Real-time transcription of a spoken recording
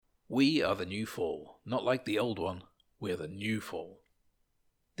We are the new fall, not like the old one, we're the new fall.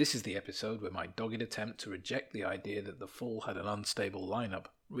 This is the episode where my dogged attempt to reject the idea that the fall had an unstable lineup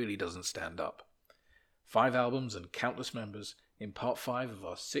really doesn't stand up. 5 albums and countless members in part 5 of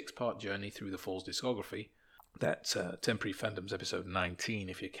our 6-part journey through the fall's discography, that's Temporary Fandoms episode 19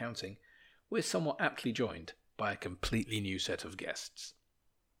 if you're counting, we're somewhat aptly joined by a completely new set of guests.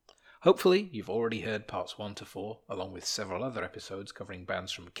 Hopefully, you've already heard parts 1 to 4, along with several other episodes covering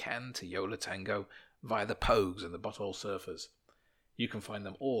bands from Can to Yo La Tengo, via the Pogues and the Butthole Surfers. You can find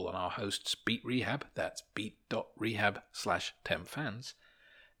them all on our host's Beat Rehab, that's beat.rehab/tempfans,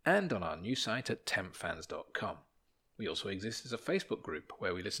 and on our new site at tempfans.com. We also exist as a Facebook group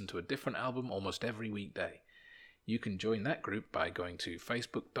where we listen to a different album almost every weekday. You can join that group by going to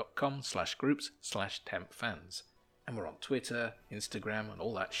facebook.com/groups/tempfans. And we're on Twitter, Instagram, and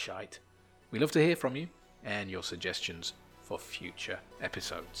all that shite. We love to hear from you and your suggestions for future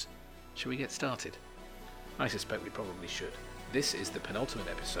episodes. Shall we get started? I suspect we probably should. This is the penultimate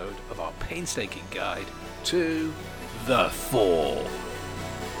episode of our painstaking guide to The Fall.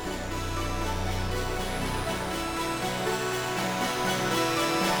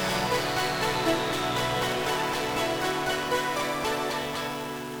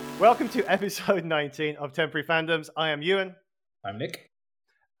 Welcome to episode 19 of Temporary Fandoms. I am Ewan. I'm Nick.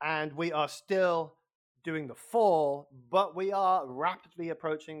 And we are still doing the fall, but we are rapidly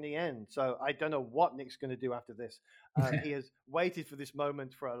approaching the end. So I don't know what Nick's going to do after this. He has waited for this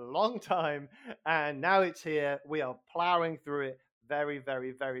moment for a long time, and now it's here. We are plowing through it very,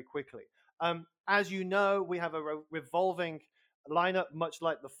 very, very quickly. As you know, we have a revolving lineup, much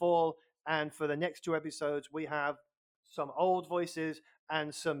like the fall. And for the next 2 episodes, we have some old voices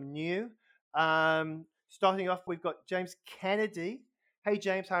and some new. Starting off, we've got James Kennedy. Hey,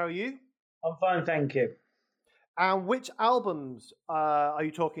 James, how are you? I'm fine, thank you. And which albums are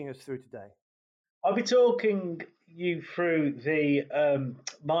you talking us through today? I'll be talking you through the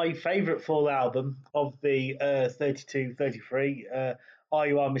my favourite fall album of the 32-33, Are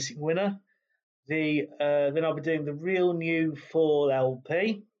You Our Missing Winner? Then I'll be doing the Real New Fall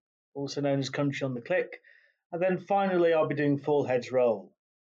LP, also known as Country on the Click. And then finally, I'll be doing Fall Heads Roll.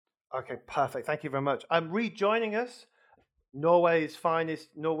 Okay, perfect. Thank you very much. Rejoining us, Norway's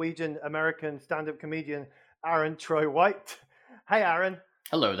finest Norwegian-American stand-up comedian, Aaron Troy White. Hey, Aaron.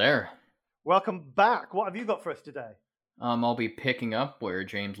 Hello there. Welcome back. What have you got for us today? I'll be picking up where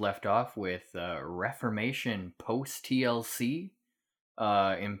James left off with Reformation post-TLC,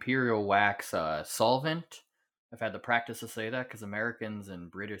 Imperial Wax Solvent. I've had the practice to say that because Americans and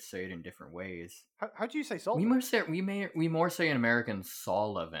British say it in different ways. How do you say solvent? We more say in American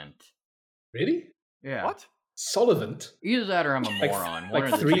solvent. Really? Yeah. What? Solvent? Either that or I'm a moron. One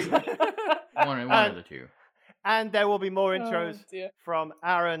of the three. two. One of the two. And there will be more intros from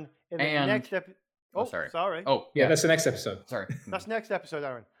Aaron in the next episode. Oh, sorry. Oh, yeah, that's the next episode. Sorry. That's next episode,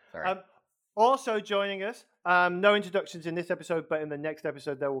 Aaron. Sorry. Also joining us, no introductions in this episode, but in the next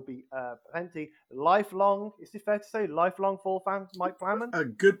episode there will be plenty. Lifelong, is it fair to say, lifelong Fall fan, Mike Plowman? A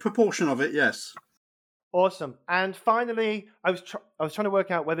good proportion of it, yes. Awesome. And finally, I was trying to work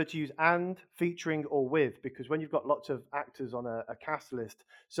out whether to use and, featuring, or with, because when you've got lots of actors on a cast list,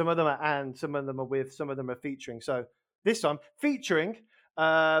 some of them are and, some of them are with, some of them are featuring. So this time, featuring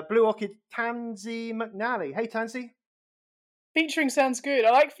Blue Orchid Tansy McNally. Hey, Tansy. Featuring sounds good.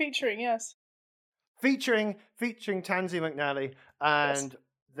 I like featuring, yes. Featuring Tansy McNally, and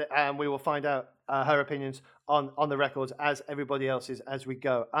we will find out her opinions on the records as everybody else's as we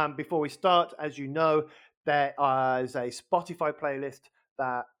go. Before we start, as you know, there is a Spotify playlist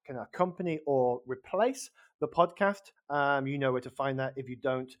that can accompany or replace the podcast. You know where to find that. If you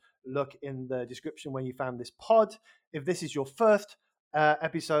don't, look in the description when you found this pod. If this is your first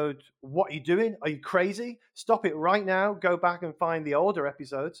episode, what are you doing? Are you crazy? Stop it right now. Go back and find the older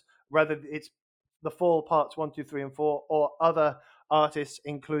episodes, whether it's the Fall parts 1, 2, 3, and 4, or other artists,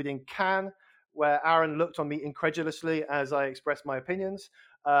 including Can, where Aaron looked on me incredulously as I expressed my opinions,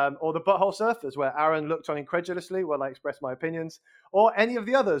 or the Butthole Surfers, where Aaron looked on incredulously while I expressed my opinions, or any of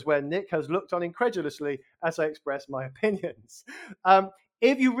the others where Nick has looked on incredulously as I expressed my opinions.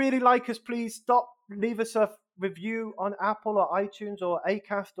 If you really like us, please leave us a review on Apple or iTunes or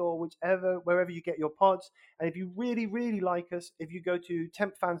Acast or wherever you get your pods. And if you really, really like us, if you go to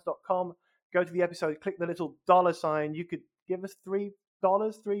tempfans.com, go to the episode, click the little $sign. You could give us $3,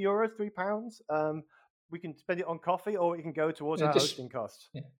 €3, £3. We can spend it on coffee, or it can go towards our hosting costs.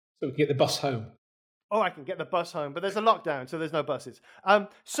 Yeah. So we can get the bus home. Oh, I can get the bus home, but there's a lockdown, so there's no buses.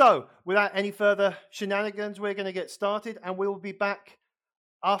 So without any further shenanigans, we're going to get started, and we will be back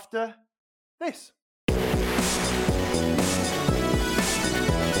after this.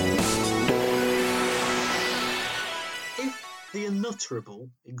 Unutterable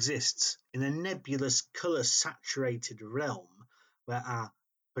exists in a nebulous, colour-saturated realm where our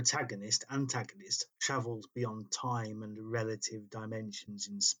protagonist-antagonist travels beyond time and relative dimensions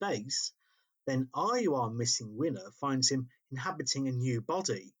in space, then Are You Our Missing Winner finds him inhabiting a new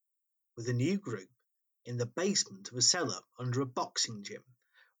body, with a new group, in the basement of a cellar under a boxing gym.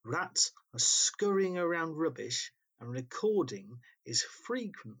 Rats are scurrying around rubbish, and recording is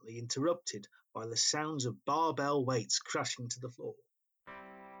frequently interrupted by the sounds of barbell weights crashing to the floor.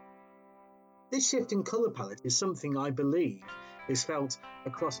 This shift in colour palette is something I believe is felt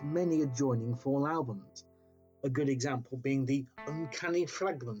across many adjoining Fall albums. A good example being the uncanny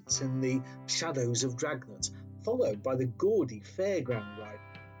fragments in the Shadows of Dragnet, followed by the gaudy fairground ride,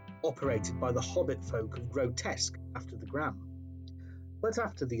 operated by the hobbit folk of Grotesque after the Gram. But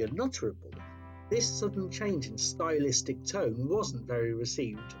after the Unutterable, this sudden change in stylistic tone wasn't very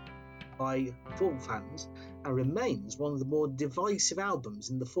received by Fall fans and remains one of the more divisive albums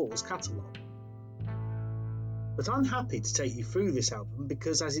in the Fall's catalogue. But I'm happy to take you through this album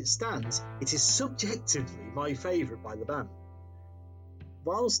because as it stands, it is subjectively my favourite by the band.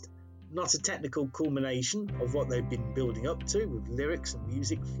 Whilst not a technical culmination of what they've been building up to, with lyrics and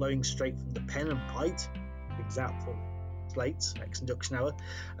music flowing straight from the pen and pite, example Slate's Ex-Induction Hour,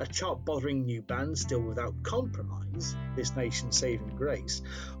 a chart-bothering new band still without compromise, This Nation's Saving Grace,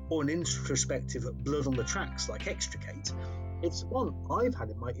 or an introspective Blood on the Tracks like Extricate, it's one I've had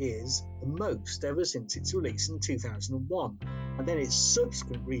in my ears the most ever since its release in 2001, and then its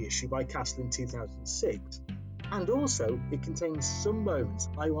subsequent reissue by Castle in 2006, and also it contains some moments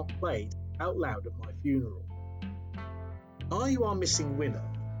I want played out loud at my funeral. Are You Our Missing Winner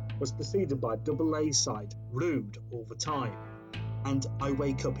was preceded by a double A side, Rude All the Time, and I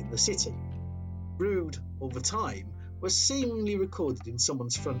Wake Up in the City. Rude All the Time was seemingly recorded in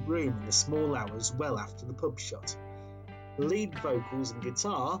someone's front room in the small hours well after the pub shut. The lead vocals and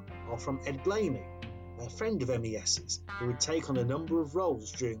guitar are from Ed Blaney, a friend of MES's, who would take on a number of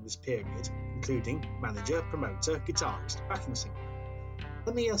roles during this period, including manager, promoter, guitarist, backing singer.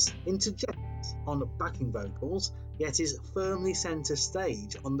 MES interjects on backing vocals, yet is firmly centre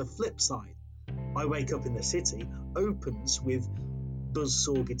stage on the flip side. I Wake Up in the City opens with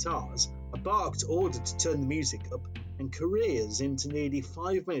buzzsaw guitars, a barked order to turn the music up, and careers into nearly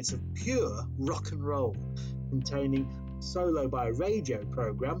 5 minutes of pure rock and roll, containing solo by a radio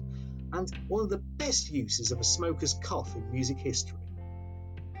programme and one of the best uses of a smoker's cough in music history.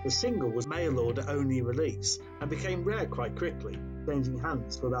 The single was mail order only release and became rare quite quickly, changing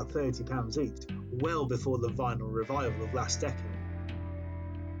hands for about £30 each, well before the vinyl revival of last decade.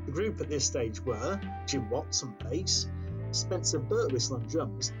 The group at this stage were Jim Watts on bass, Spencer Birtwistle on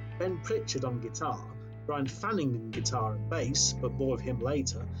drums, Ben Pritchard on guitar, Brian Fanning on guitar and bass, but more of him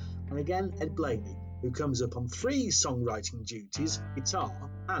later, and again Ed Blaney, who comes up on 3 songwriting duties, guitar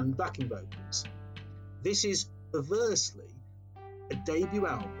and backing vocals. This is, perversely, a debut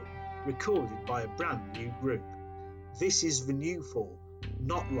album recorded by a brand new group. This is the New Fall,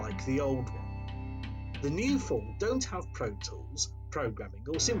 not like the old one. The New Fall don't have Pro Tools, programming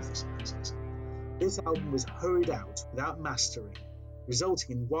or synthesizers. This album was hurried out without mastering,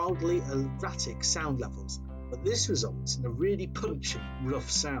 resulting in wildly erratic sound levels, but this results in a really punchy, rough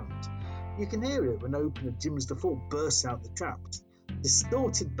sound. You can hear it when Opener Jim's the Fall bursts out the traps,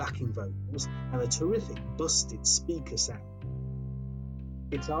 distorted backing vocals, and a terrific busted speaker sound.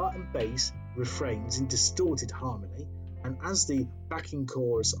 Guitar and bass refrains in distorted harmony, and as the backing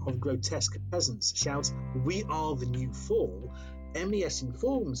chorus of Grotesque Peasants shouts, "We are the New Fall," MES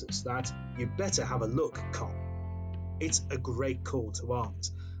informs us that you better have a look, cop. It's a great call to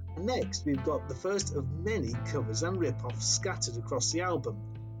arms. And next we've got the first of many covers and rip-offs scattered across the album.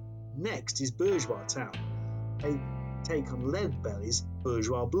 Next is Bourgeois Town, a take on Leadbelly's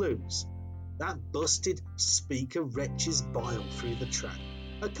Bourgeois Blues. That busted speaker retches bile through the track,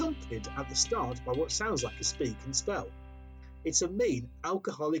 accompanied at the start by what sounds like a speak and spell. It's a mean,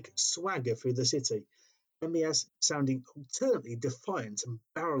 alcoholic swagger through the city, MES sounding alternately defiant and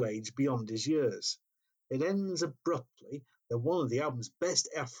barrel-aged beyond his years. It ends abruptly, though one of the album's best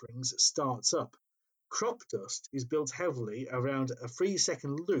efforings starts up. Crop Dust is built heavily around a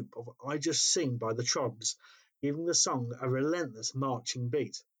 3-second loop of I Just Sing by the Trogs, giving the song a relentless marching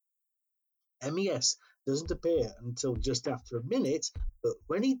beat. MES doesn't appear until just after a minute, but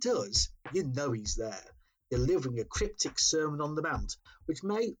when he does, you know he's there, delivering a cryptic sermon on the Mount, which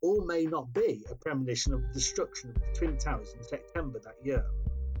may or may not be a premonition of the destruction of the Twin Towers in September that year.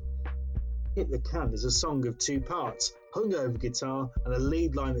 Hit the Can is a song of 2 parts, hungover guitar and a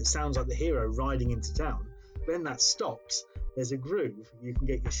lead line that sounds like the hero riding into town. When that stops, there's a groove you can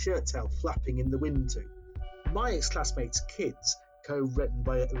get your shirt tail flapping in the wind to. My ex-classmates' kids co-written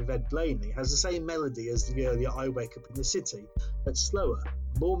by Ed Blaney, has the same melody as the earlier I Wake Up in the City, but slower,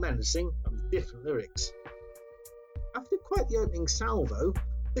 more menacing, and with different lyrics. After quite the opening salvo,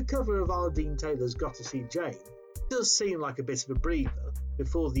 the cover of R. Dean Taylor's Got to See Jane does seem like a bit of a breather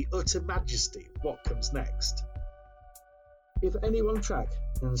before the utter majesty of what comes next. If any one track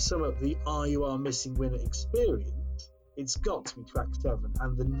can sum up the Are You Are Missing Winner experience, it's got to be track 7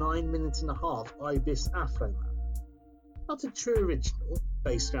 and the 9.5-minute Ibis Afro Man. Not a true original,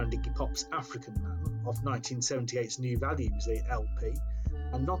 based around Iggy Pop's African Man off 1978's New Values LP,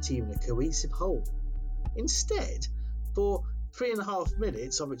 and not even a cohesive whole. Instead, for 3.5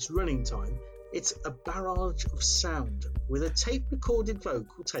 minutes of its running time, it's a barrage of sound, with a tape-recorded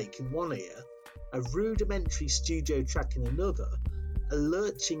vocal take in one ear, a rudimentary studio track in another, a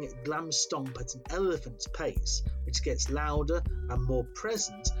lurching glam stomp at an elephant's pace, which gets louder and more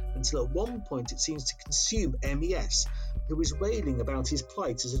present until at one point it seems to consume MES, who is wailing about his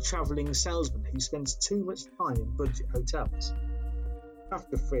plight as a travelling salesman who spends too much time in budget hotels.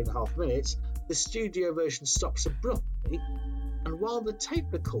 After 3.5 minutes, the studio version stops abruptly, and while the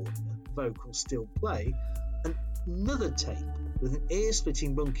tape recorder vocals still play, another tape with an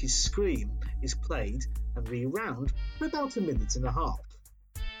ear-splitting monkey's scream is played and rewound for about 1.5 minutes.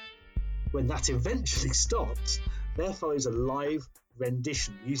 When that eventually stops, there follows a live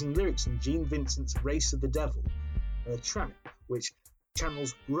rendition using lyrics from Gene Vincent's Race of the Devil, a track which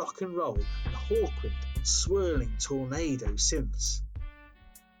channels rock and roll and Hawkwind and swirling tornado synths.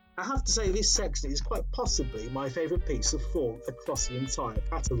 I have to say this section is quite possibly my favourite piece of Fall across the entire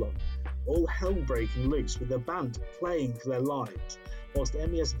catalogue, all hell breaking loose with the band playing for their lives, whilst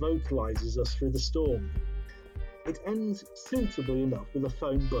MES vocalises us through the storm. It ends suitably enough with a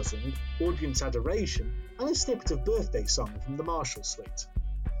phone buzzing, audience adoration, and a snippet of Birthday Song from the Marshall Suite.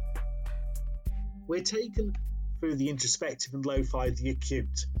 We're taken through the introspective and lo-fi The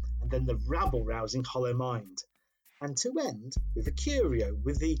Acute, and then the rabble-rousing Hollow Mind, and to end with a curio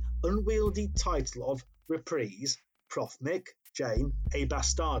with the unwieldy title of Reprise, Prof Mick, Jane, A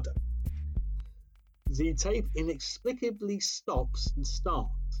Bastardo. The tape inexplicably stops and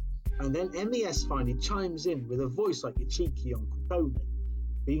starts, and then MES finally chimes in with a voice like your cheeky Uncle Tony,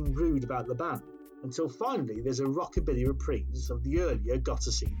 being rude about the band, until finally there's a rockabilly reprise of the earlier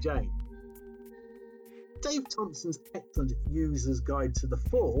Gotta See Jane. Dave Thompson's excellent User's Guide to the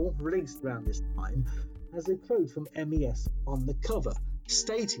Fall, released around this time, has a quote from MES on the cover,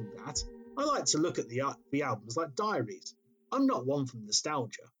 stating that, I like to look at the albums like diaries. I'm not one for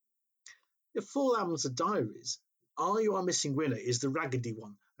nostalgia. If Fall albums are diaries, Are You Are Missing Winner is the raggedy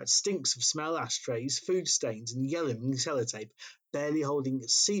one that stinks of smell ashtrays, food stains and yellowing sellotape, barely holding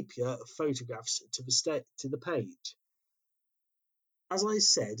sepia photographs to the page. As I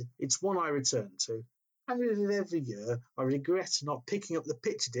said, it's one I return to, and with every year I regret not picking up the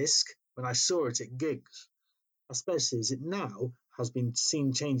picture disc when I saw it at gigs, especially as it now has been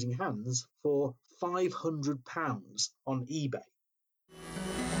seen changing hands for £500 on eBay.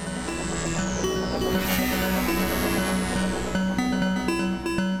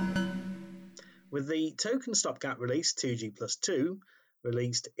 With the token stopgap release 2G+2,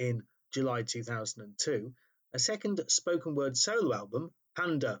 released in July 2002, a second spoken word solo album,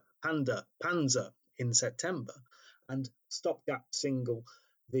 Panda, Panda, Panzer, in September, and stopgap single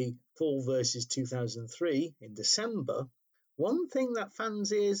The Fall Versus 2003 in December, one thing that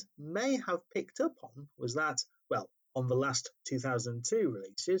fans' ears may have picked up on was that, well, on the last 2002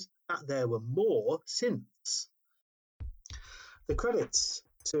 releases, that there were more synths. The credits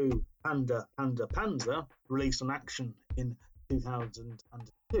to Panda, Panda, Panzer, released on Action in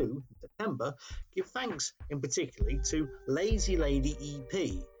 2002 in September, give thanks in particular to Lazy Lady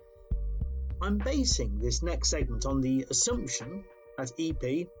EP. I'm basing this next segment on the assumption that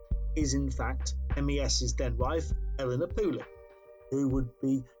EP is in fact MES's then wife, Eleanor Pooley, who would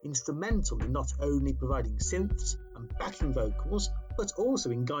be instrumental in not only providing synths and backing vocals, but also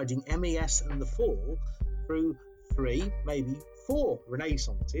in guiding MES and The Fall through 3, maybe 4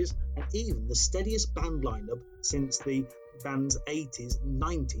 renaissances, and even the steadiest band lineup since the band's 80s and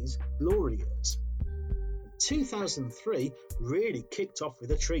 90s glory years. 2003 really kicked off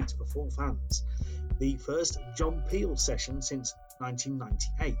with a treat for Fall fans, the first John Peel session since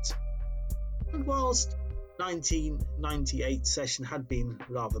 1998. And whilst 1998 session had been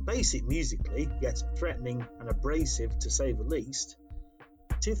rather basic musically, yet threatening and abrasive to say the least,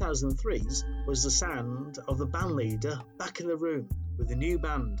 2003's was the sound of the bandleader back in the room with the new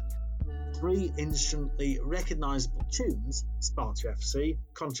band. 3 instantly recognisable tunes, Sparta FC,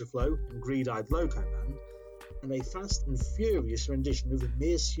 Contraflow and Greed-Eyed Loco Man, and a fast and furious rendition of the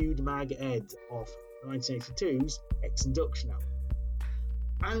Meersud Mag Ed of 1982's Ex-Induction album.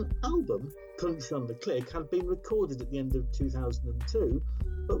 An album, Punch on the Click, had been recorded at the end of 2002,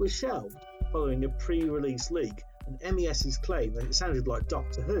 but was shelved following a pre-release leak and MES's claim that it sounded like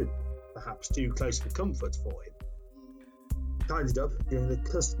Doctor Who, perhaps too close for comfort for him. Tidied up during the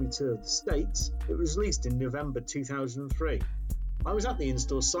customary tour of the States, it was released in November 2003. I was at the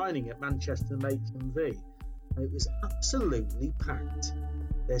in-store signing at Manchester HMV, and it was absolutely packed.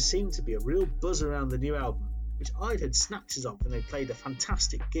 There seemed to be a real buzz around the new album, which I'd had snatches of when they played a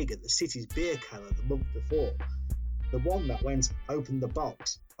fantastic gig at the city's beer cellar the month before. The one that went, open the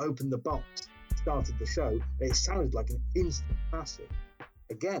box, started the show, and it sounded like an instant classic.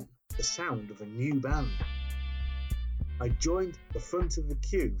 Again, the sound of a new band. I joined the front of the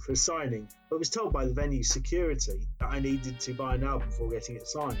queue for a signing, but was told by the venue's security that I needed to buy an album before getting it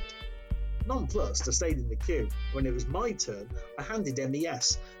signed. Nonplussed, I stayed in the queue. When it was my turn, I handed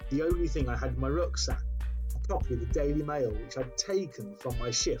MES the only thing I had in my rucksack, a copy of the Daily Mail, which I'd taken from my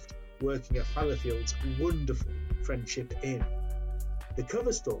shift working at Fallowfield's wonderful Friendship Inn. The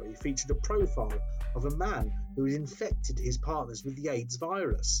cover story featured a profile of a man who had infected his partners with the AIDS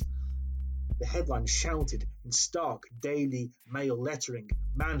virus. The headline shouted in stark Daily Mail lettering,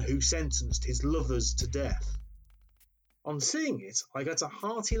 "Man who sentenced his lovers to death." On seeing it, I got a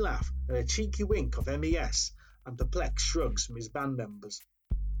hearty laugh and a cheeky wink of MES and perplexed shrugs from his band members.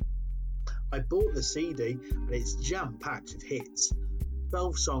 I bought the CD and it's jam-packed with hits.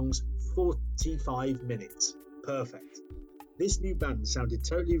 12 songs, 45 minutes. Perfect. This new band sounded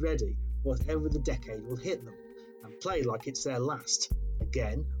totally ready for whatever the decade will hit them and play like it's their last.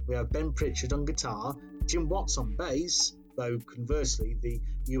 Again, we have Ben Pritchard on guitar, Jim Watts on bass, though conversely, the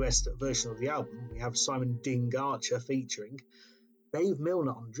US version of the album, we have Simon Ding Archer featuring, Dave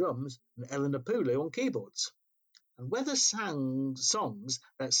Milner on drums, and Eleanor Pulu on keyboards. And whether songs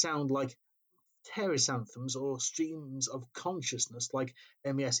that sound like terrace anthems or streams of consciousness like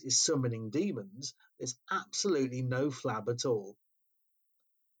MES is summoning demons, there's absolutely no flab at all.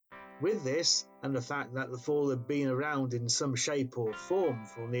 With this, and the fact that the Fall had been around in some shape or form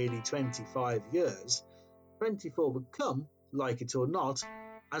for nearly 25 years, 24 would come, like it or not,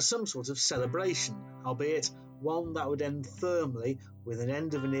 as some sort of celebration, albeit one that would end firmly with an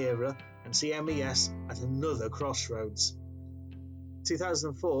end of an era and see MES at another crossroads.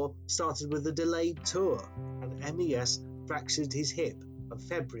 2004 started with a delayed tour, and MES fractured his hip in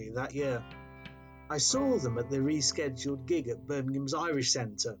February that year. I saw them at the rescheduled gig at Birmingham's Irish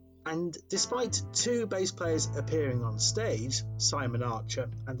Centre, and despite two bass players appearing on stage, Simon Archer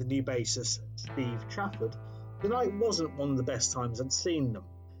and the new bassist Steve Trafford, the night wasn't one of the best times I'd seen them,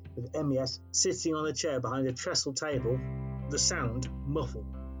 with MES sitting on a chair behind a trestle table, the sound muffled.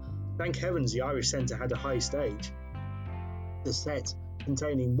 Thank heavens the Irish Centre had a high stage. The set,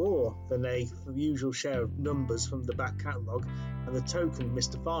 containing more than a usual share of numbers from the back catalogue and the token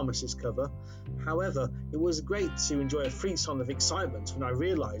Mr. Pharmacist cover. However, it was great to enjoy a frisson of excitement when I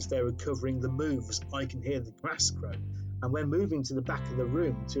realised they were covering the moves I Can Hear the Grass Grow, and when moving to the back of the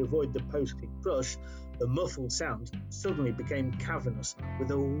room to avoid the post-kick brush, the muffled sound suddenly became cavernous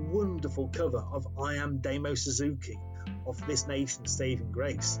with a wonderful cover of I Am Damo Suzuki of This Nation's Saving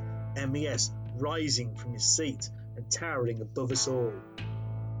Grace, MES rising from his seat and towering above us all. –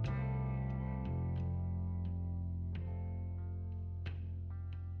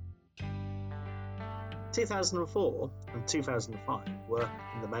 2004 and 2005 were,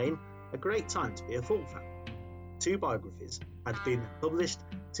 in the main, a great time to be a Fall fan. Two biographies had been published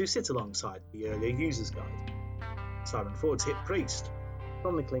to sit alongside the earlier User's Guide. Simon Ford's hit Priest,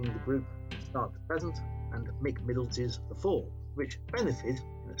 chronicling the group from start to present, and Mick Middleton's The Fall, which benefited,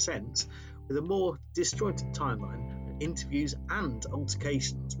 in a sense, with a more disjointed timeline and interviews and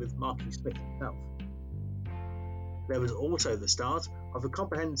altercations with Marky Smith himself. There was also the start of a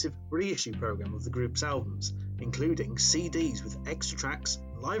comprehensive reissue program of the group's albums, including CDs with extra tracks,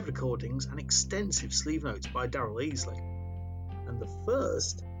 live recordings and extensive sleeve notes by Darrell Easley. And the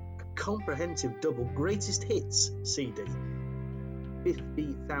first, a comprehensive double greatest hits CD,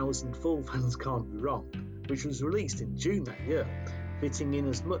 50,000 Fall Fans Can't Be Wrong, which was released in June that year, fitting in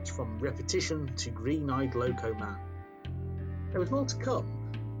as much from Repetition to Green-Eyed Loco Man. There was more to come,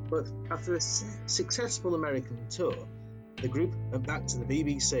 but after a successful American tour, the group went back to the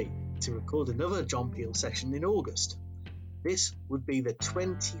BBC to record another John Peel session in August. This would be the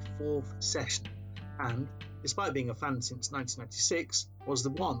 24th session, and, despite being a fan since 1996, was the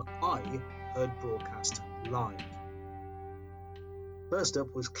one I heard broadcast live. First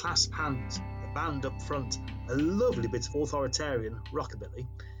up was Clasp Hands, the band up front, a lovely bit of authoritarian rockabilly,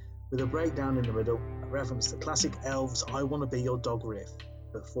 with a breakdown in the middle that referenced the classic Elves' I Wanna Be Your Dog riff,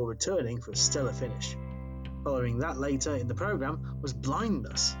 before returning for a stellar finish. Following that later in the programme was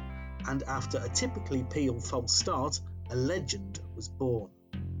Blindness, and after a typically Peel false start, a legend was born.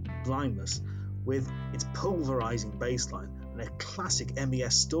 Blindness, with its pulverising bassline and a classic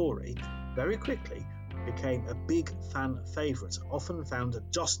MES story, very quickly became a big fan favourite, often found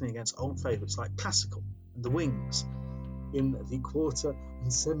jostling against old favourites like Classical and The Wings in the quarter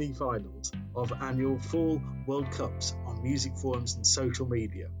and semi-finals of annual Fall World Cups on music forums and social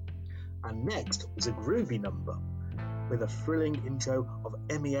media. And next was a groovy number with a thrilling intro of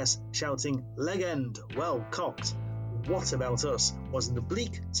MES shouting, "Legend, well cocked. What About Us" was the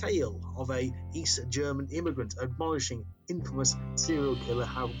bleak tale of a East German immigrant admonishing infamous serial killer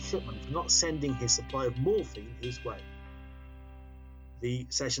Harold Shipman for not sending his supply of morphine his way. The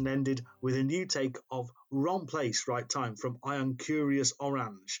session ended with a new take of Wrong Place, Right Time from Iron Curious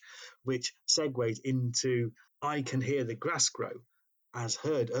Orange, which segued into I Can Hear the Grass Grow, as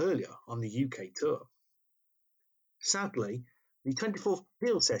heard earlier on the UK tour. Sadly, the 24th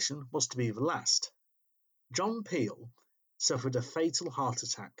Peel session was to be the last. John Peel suffered a fatal heart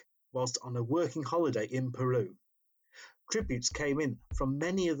attack whilst on a working holiday in Peru. Tributes came in from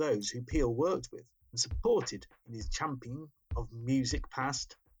many of those who Peel worked with and supported in his championing of music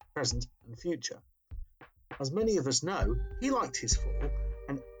past, present and future. As many of us know, he liked his fall,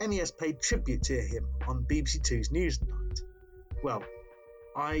 and MES paid tribute to him on BBC Two's Newsnight. Well,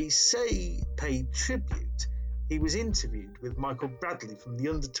 I say paid tribute. He was interviewed with Michael Bradley from the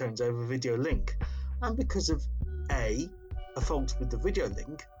Undertones over video link, and because of A, a fault with the video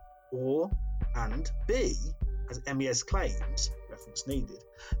link, and B, as MES claims, reference needed,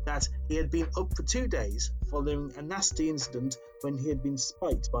 that he had been up for 2 days following a nasty incident when he had been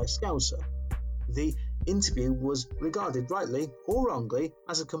spiked by a Scouser. The interview was regarded rightly or wrongly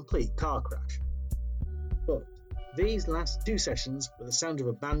as a complete car crash. But these last 2 sessions were the sound of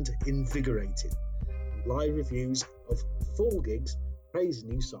a band invigorated. Live reviews of full gigs praised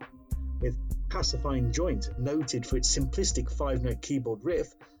the new song, with Pacifying Joint noted for its simplistic 5-note keyboard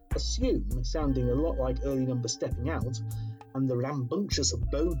riff, Assume sounding a lot like early number Stepping Out, and the rambunctious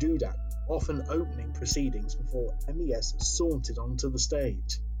Bo Doodak often opening proceedings before MES sauntered onto the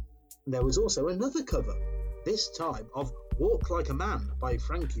stage. There was also another cover, this time of Walk Like a Man by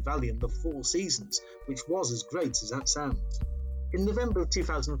Frankie Valli and the Four Seasons, which was as great as that sounds. In November of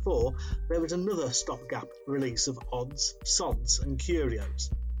 2004, there was another stopgap release of Odds, Sods and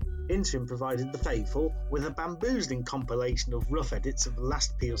Curios. Interim provided the faithful with a bamboozling compilation of rough edits of the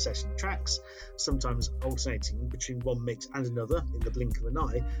last Peel session tracks, sometimes alternating between one mix and another in the blink of an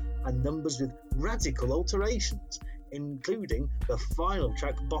eye, and numbers with radical alterations, including the final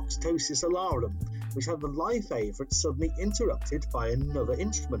track Boxtosis Alarum, which had the live favourite suddenly interrupted by another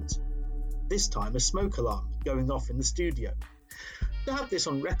instrument, this time a smoke alarm going off in the studio. To have this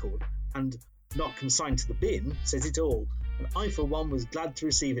on record and not consigned to the bin says it all, and I for one was glad to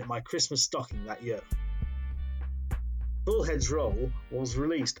receive it in my Christmas stocking that year. Bullhead's Roll was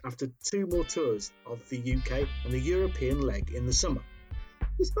released after 2 more tours of the UK and the European leg in the summer.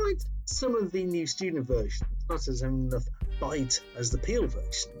 Despite some of the new student versions not as having enough bite as the Peel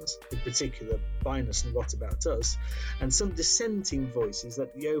versions, in particular Blindness and What About Us, and some dissenting voices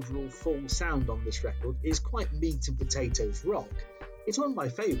that the overall full sound on this record is quite meat and potatoes rock, it's one of my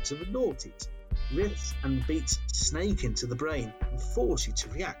favourites of the noughties. Riffs and beats snake into the brain and force you to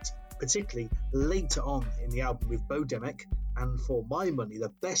react, particularly later on in the album with Bo Demek, and for my money the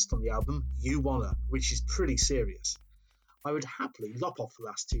best on the album, You Wanna, which is pretty serious. I would happily lop off the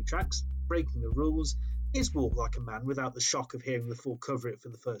last 2 tracks. Breaking the Rules is Walk Like a Man without the shock of hearing the full cover it for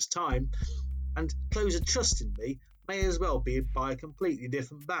the first time, and Close a Trust in Me may as well be by a completely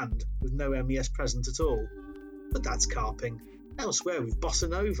different band with no MES present at all. But that's carping. Elsewhere with Bossa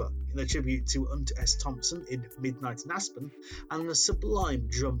Nova in a tribute to Hunter S. Thompson in Midnight in Aspen, and the sublime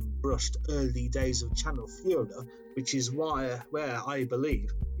drum-brushed early days of Channel Fura, which is where I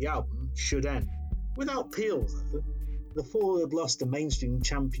believe the album should end. Without Peel, though, the Four had lost a mainstream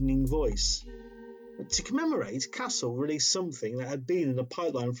championing voice. But to commemorate, Castle released something that had been in the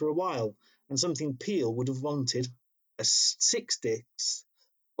pipeline for a while, and something Peel would have wanted, a 6-disc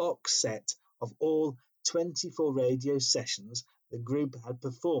box set of all 24 radio sessions the group had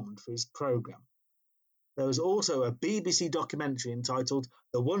performed for his programme. There was also a BBC documentary entitled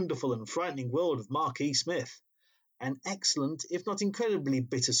The Wonderful and Frightening World of Mark E. Smith, an excellent, if not incredibly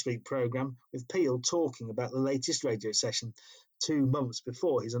bittersweet programme with Peel talking about the latest radio session 2 months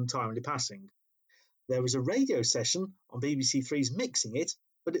before his untimely passing. There was a radio session on BBC Three's Mixing It,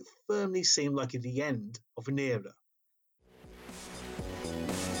 but it firmly seemed like the end of an era.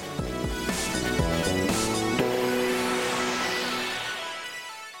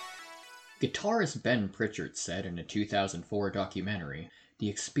 Guitarist Ben Pritchard said in a 2004 documentary, "The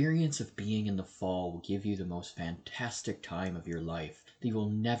experience of being in the Fall will give you the most fantastic time of your life that you will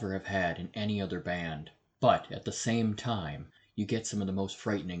never have had in any other band. But at the same time, you get some of the most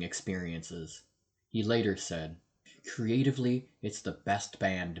frightening experiences." He later said, "Creatively, it's the best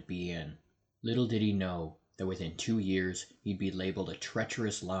band to be in." Little did he know that within 2 years he'd be labeled a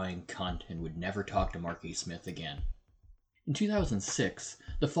treacherous lying cunt and would never talk to Marky Smith again. In 2006,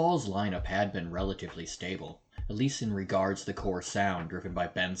 the Fall's lineup had been relatively stable, at least in regards to the core sound driven by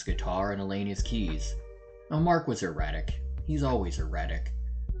Ben's guitar and Eleni's keys. Now Mark was erratic. He's always erratic.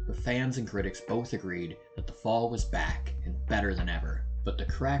 But fans and critics both agreed that the Fall was back and better than ever. But the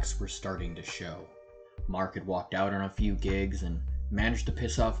cracks were starting to show. Mark had walked out on a few gigs and managed to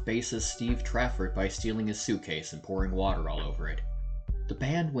piss off bassist Steve Trafford by stealing his suitcase and pouring water all over it. The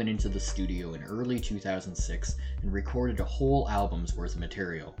band went into the studio in early 2006 and recorded a whole album's worth of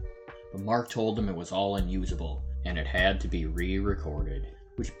material. But Mark told them it was all unusable, and it had to be re-recorded,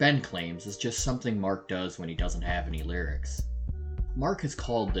 which Ben claims is just something Mark does when he doesn't have any lyrics. Mark has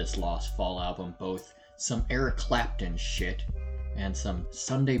called this Lost Fall album both some Eric Clapton shit and some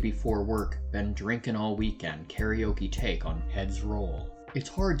Sunday before work, been drinking all weekend karaoke take on Heads Roll. It's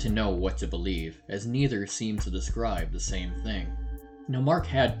hard to know what to believe, as neither seem to describe the same thing. Now Mark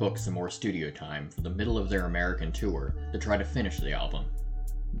had booked some more studio time for the middle of their American tour to try to finish the album.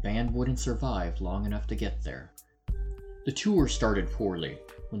 The band wouldn't survive long enough to get there. The tour started poorly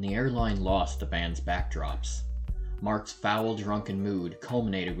when the airline lost the band's backdrops. Mark's foul drunken mood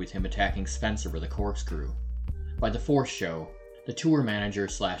culminated with him attacking Spencer with a corkscrew. By the fourth show, the tour manager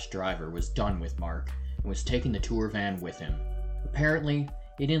 / driver was done with Mark and was taking the tour van with him. Apparently,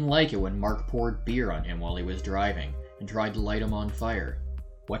 he didn't like it when Mark poured beer on him while he was driving and tried to light him on fire.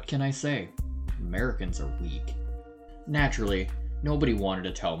 What can I say? Americans are weak. Naturally, nobody wanted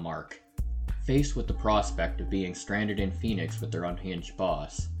to tell Mark. Faced with the prospect of being stranded in Phoenix with their unhinged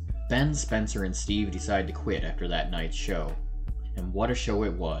boss, Ben, Spencer, and Steve decided to quit after that night's show. And what a show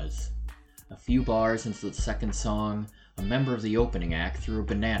it was. A few bars into the second song, a member of the opening act threw a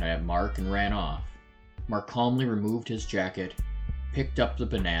banana at Mark and ran off. Mark calmly removed his jacket, picked up the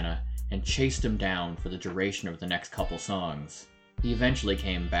banana, and chased him down for the duration of the next couple songs. He eventually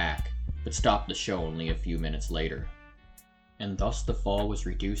came back, but stopped the show only a few minutes later. And thus the Fall was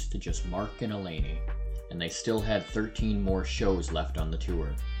reduced to just Mark and Eleni, and they still had 13 more shows left on the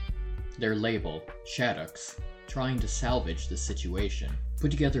tour. Their label, Shaddux, trying to salvage the situation,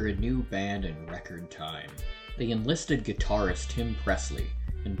 put together a new band in record time. They enlisted guitarist Tim Presley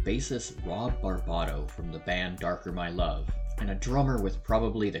and bassist Rob Barbato from the band Darker My Love, and a drummer with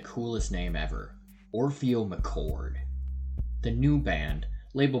probably the coolest name ever, Orfeo McCord. The new band,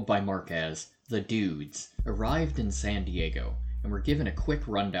 labeled by Mark as The Dudes, arrived in San Diego and were given a quick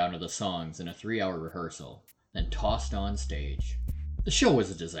rundown of the songs in a 3-hour rehearsal, then tossed on stage. The show was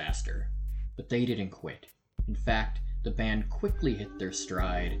a disaster, but they didn't quit. In fact, the band quickly hit their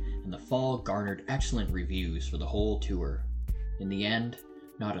stride, and the Fall garnered excellent reviews for the whole tour. In the end,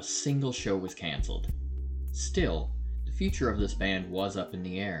 not a single show was cancelled. Still, the future of this band was up in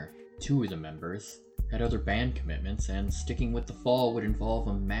the air. 2 of the members had other band commitments, and sticking with the Fall would involve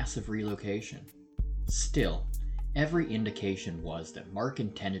a massive relocation. Still, every indication was that Mark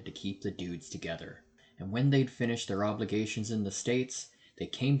intended to keep the Dudes together, and when they'd finished their obligations in the States, they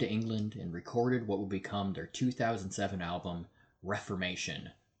came to England and recorded what would become their 2007 album, Reformation,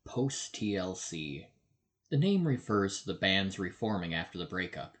 post-TLC. The name refers to the band's reforming after the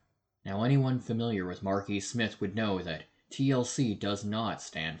breakup. Now anyone familiar with Marky Smith would know that TLC does not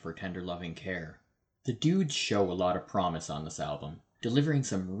stand for Tender Loving Care. The Dudes show a lot of promise on this album, delivering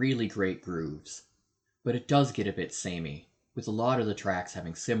some really great grooves. But it does get a bit samey, with a lot of the tracks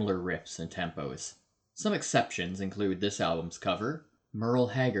having similar riffs and tempos. Some exceptions include this album's cover, Merle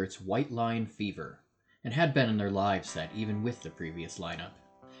Haggard's White Line Fever, and had been in their live set even with the previous lineup.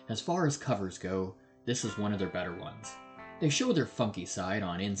 As far as covers go, this is one of their better ones. They show their funky side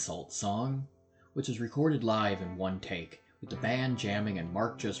on Insult Song, which was recorded live in one take, with the band jamming and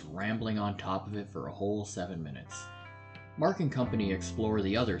Mark just rambling on top of it for a whole 7 minutes. Mark and company explore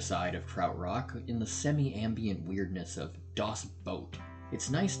the other side of krautrock in the semi-ambient weirdness of Das Boot. It's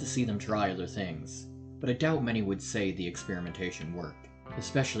nice to see them try other things, but I doubt many would say the experimentation worked,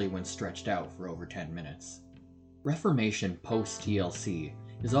 especially when stretched out for over 10 minutes. Reformation post-TLC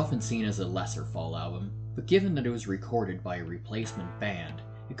is often seen as a lesser Fall album, but given that it was recorded by a replacement band,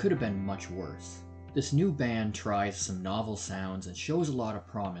 it could have been much worse. This new band tries some novel sounds and shows a lot of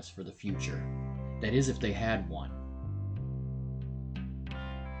promise for the future. That is, if they had one.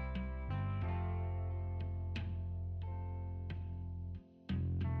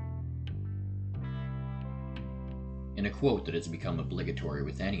 In a quote that has become obligatory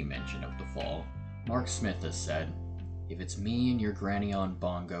with any mention of the Fall, Mark Smith has said, "If it's me and your granny on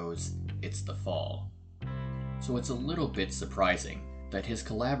bongos, it's the Fall." So it's a little bit surprising that his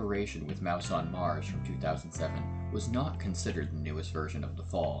collaboration with Mouse on Mars from 2007 was not considered the newest version of the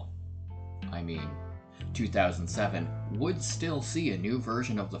Fall. I mean, 2007 would still see a new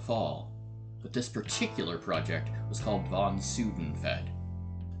version of the Fall, but this particular project was called Von Sudenfeld.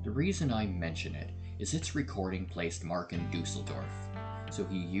 The reason I mention it is its recording placed Mark in Dusseldorf, so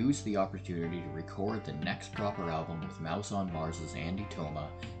he used the opportunity to record the next proper album with Mouse on Mars' Andy Toma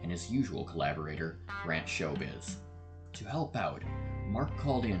and his usual collaborator, Grant Showbiz. To help out, Mark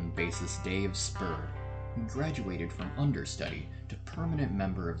called in bassist Dave Spur, who graduated from understudy to permanent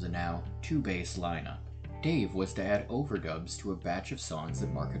member of the now two-bass lineup. Dave was to add overdubs to a batch of songs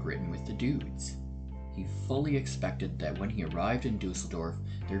that Mark had written with the Dudes. He fully expected that when he arrived in Dusseldorf,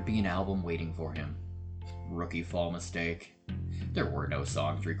 there'd be an album waiting for him. Rookie Fall mistake. There were no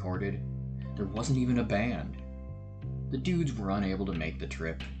songs recorded. There wasn't even a band. The Dudes were unable to make the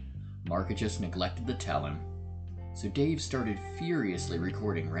trip. Mark had just neglected to tell him. So Dave started furiously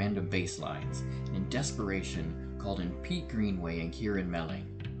recording random bass lines, and in desperation called in Pete Greenway and Kieran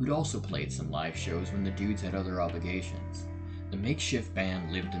Melling, who'd also played some live shows when the Dudes had other obligations. The makeshift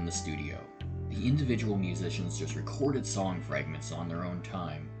band lived in the studio. The individual musicians just recorded song fragments on their own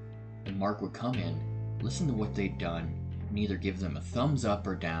time, and Mark would come in, listen to what they'd done, and either give them a thumbs up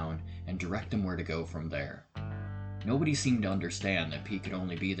or down, and direct them where to go from there. Nobody seemed to understand that Pete could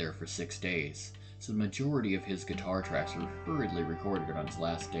only be there for 6 days, so the majority of his guitar tracks were hurriedly recorded on his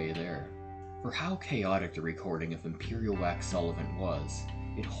last day there. For how chaotic the recording of Imperial Wax Sullivan was,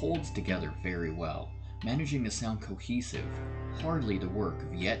 it holds together very well, managing to sound cohesive, hardly the work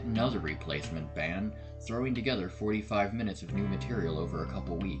of yet another replacement band throwing together 45 minutes of new material over a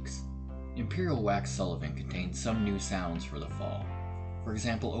couple weeks. Imperial Wax Sullivan contained some new sounds for the Fall. For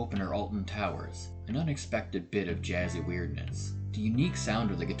example, opener Alton Towers, an unexpected bit of jazzy weirdness. The unique sound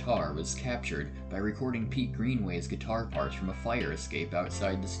of the guitar was captured by recording Pete Greenway's guitar parts from a fire escape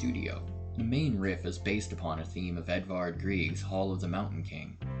outside the studio. The main riff is based upon a theme of Edvard Grieg's Hall of the Mountain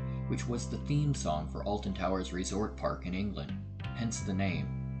King, which was the theme song for Alton Towers Resort Park in England, hence the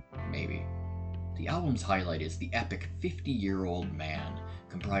name, maybe. The album's highlight is the epic 50-year-old man,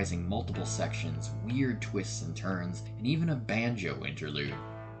 comprising multiple sections, weird twists and turns, and even a banjo interlude.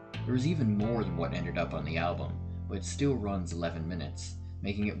 There was even more than what ended up on the album, but it still runs 11 minutes,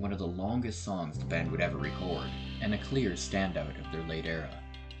 making it one of the longest songs the band would ever record, and a clear standout of their late era.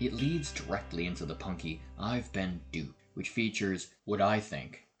 It leads directly into the punky I've Been Duped, which features what I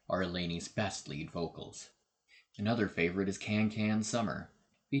think are Elaine's best lead vocals. Another favorite is Can Can Summer,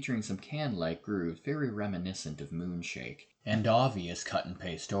 featuring some can-like grooves very reminiscent of Moonshake, and obvious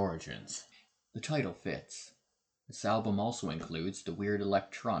cut-and-paste origins. The title fits. This album also includes the weird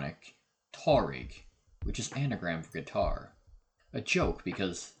electronic Taurig, which is anagram for guitar. A joke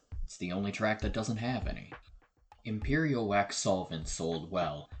because it's the only track that doesn't have any. Imperial Wax Solvent sold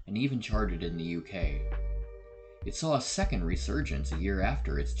well, and even charted in the UK. It saw a second resurgence a year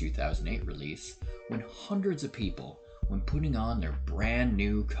after its 2008 release, when hundreds of people, when putting on their brand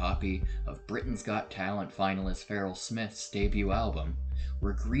new copy of Britain's Got Talent finalist Pharrell Smith's debut album,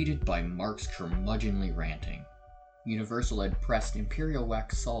 were greeted by Mark's curmudgeonly ranting. Universal had pressed Imperial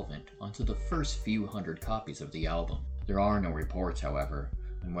Wax Solvent onto the first few hundred copies of the album. There are no reports, however,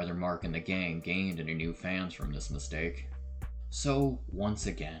 on whether Mark and the gang gained any new fans from this mistake. So, once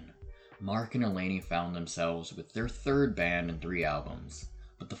again, Mark and Elaine found themselves with their third band and 3 albums,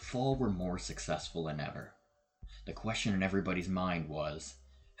 but the Fall were more successful than ever. The question in everybody's mind was,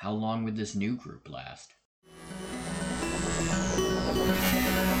 how long would this new group last?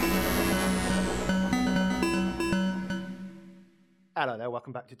 Hello there,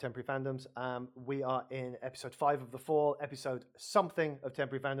 welcome back to Temporary Fandoms. We are in episode 5 of the Fall, episode something of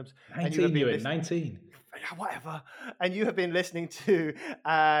Temporary Fandoms. 19, you at 19. Whatever. And you have been listening to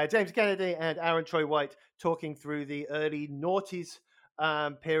James Kennedy and Aaron Troy White talking through the early noughties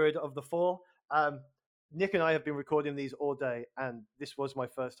period of the Fall. Nick and I have been recording these all day, and this was my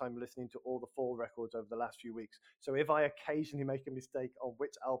first time listening to all the Fall records over the last few weeks. So if I occasionally make a mistake on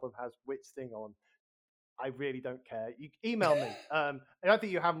which album has which thing on, I really don't care. You email me. I don't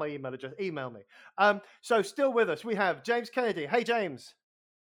think you have my email address. Email me. So still with us, we have James Kennedy. Hey, James.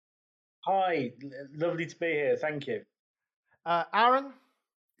 Hi, lovely to be here. Thank you. Aaron.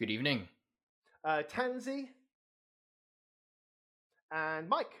 Good evening. Tansy. And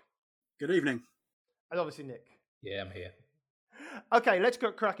Mike. Good evening. And obviously Nick. Yeah, I'm here. Okay, let's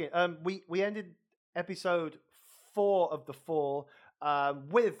get cracking. We ended episode 4 of the Fall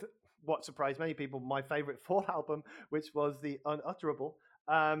with what surprised many people, my favorite Fall album, which was The Unutterable.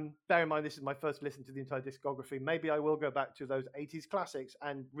 Bear in mind, this is my first listen to the entire discography. Maybe I will go back to those 80s classics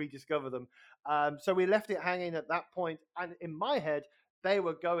and rediscover them. So we left it hanging at that point, and in my head, they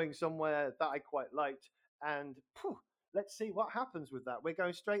were going somewhere that I quite liked. And let's see what happens with that. We're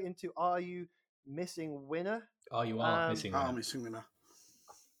going straight into Are You Missing Winner? Oh, you are missing Oh, winner. missing winner.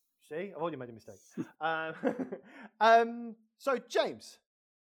 See, I've already made a mistake. So, James,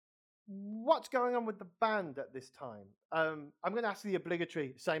 what's going on with the band at this time? I'm going to ask the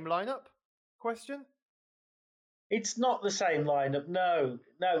obligatory same lineup question. It's not the same lineup, no.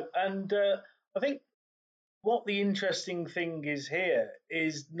 And I think what the interesting thing is here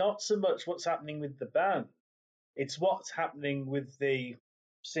is not so much what's happening with the band, it's what's happening with the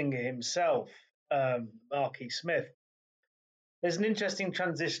singer himself, Marky Smith. There's an interesting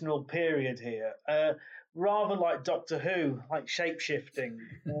transitional period here, rather like Doctor Who, like shape-shifting,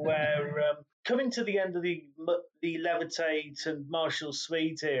 where coming to the end of the Levitate and Marshall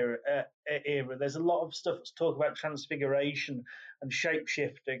Sweet era, there's a lot of stuff that's talk about transfiguration and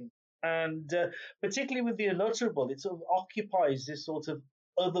shape-shifting. And particularly with The Unutterable, it sort of occupies this sort of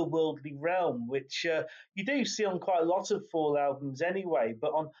otherworldly realm, which you do see on quite a lot of Fall albums anyway,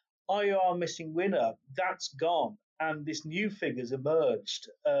 but on Are You Missing Winner, that's gone. And this new figure's emerged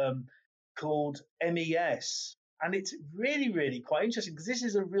called MES. And it's really, really quite interesting because this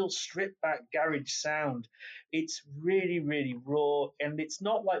is a real stripped-back garage sound. It's really, really raw, and it's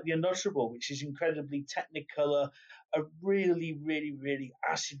not like The Unutterable, which is incredibly technicolor, a really, really, really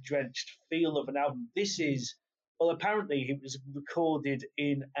acid-drenched feel of an album. This is, well, apparently it was recorded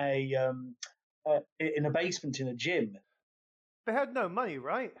in a basement in a gym. They had no money,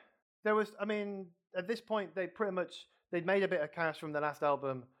 right? There was, I mean, at this point, they'd made a bit of cash from the last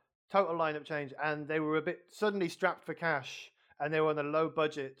album, total lineup change, and they were a bit suddenly strapped for cash, and they were on a low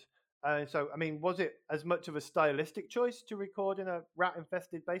budget. So, I mean, was it as much of a stylistic choice to record in a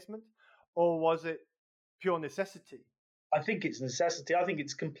rat-infested basement, or was it pure necessity? I think it's necessity. I think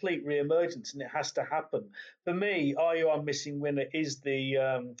it's complete re-emergence, and it has to happen. For me, Are You Missing Winner is the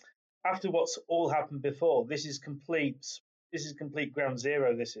after what's all happened before. This is complete ground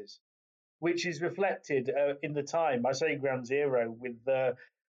zero. This is, which is reflected in the time. I say ground zero with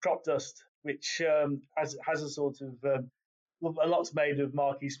Crop Dust, which has a sort of a lot's made of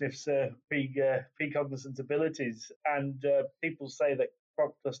Marky Smith's precognizant abilities, and people say that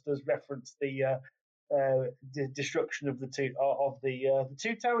Crop Dust does reference the destruction of the two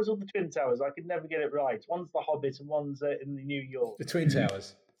towers or the twin towers. I could never get it right. One's the Hobbit and one's in the New York. The Twin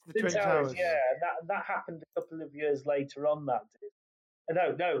Towers. The Twin Towers. Yeah, that happened a couple of years later on. That did.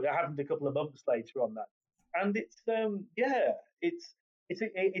 No, that happened a couple of months later on that, and it's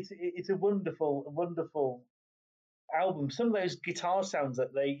a wonderful album. Some of those guitar sounds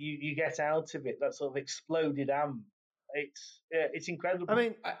that you get out of it, that sort of exploded amp, it's incredible. I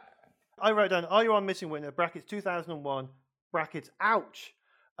mean, I wrote down Are You Missing Winner brackets 2001 brackets ouch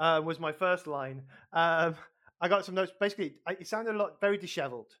was my first line. I got some notes. Basically, it sounded very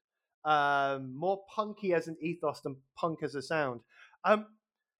disheveled, more punky as an ethos than punk as a sound. Am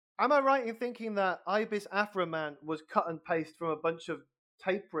I right in thinking that Ibis Afro Man was cut and paste from a bunch of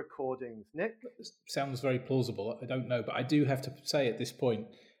tape recordings, Nick? Sounds very plausible. I don't know, but I do have to say at this point,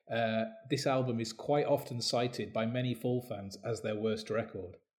 this album is quite often cited by many Fall fans as their worst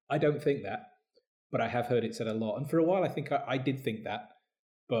record. I don't think that, but I have heard it said a lot. And for a while, I think I did think that,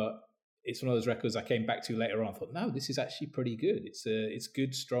 but it's one of those records I came back to later on. I thought, no, this is actually pretty good. It's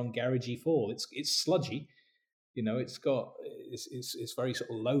good, strong, garagey Fall. It's sludgy. You know, it's very sort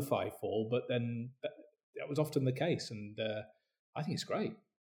of lo-fi Fall, but then that was often the case, and I think it's great.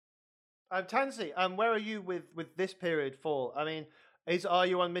 Tansy, where are you with this period Fall? I mean, Are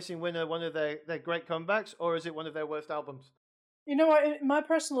You Missing Winner one of their great comebacks, or is it one of their worst albums? You know what, in my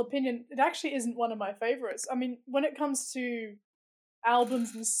personal opinion, it actually isn't one of my favorites. I mean, when it comes to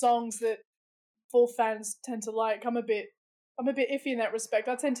albums and songs that Fall fans tend to like, I'm a bit iffy in that respect.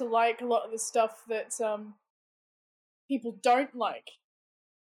 I tend to like a lot of the stuff that people don't like,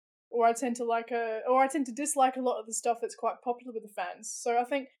 or I tend to dislike a lot of the stuff that's quite popular with the fans. So I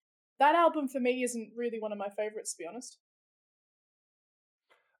think that album for me isn't really one of my favorites, to be honest.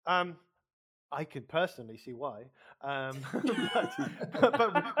 I could personally see why, but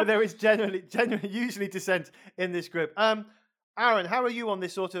there is generally usually dissent in this group. Aaron, how are you on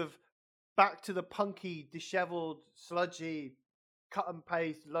this sort of back to the punky, dishevelled, sludgy, cut and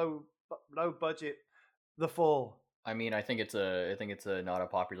paste, low budget, The Fall? I mean, I think it's a not a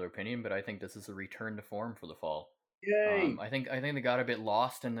popular opinion, but I think this is a return to form for The Fall. Yay! I think they got a bit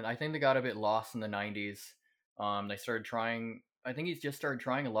lost, and I think they got a bit lost in the 90s. They started trying I think he's just started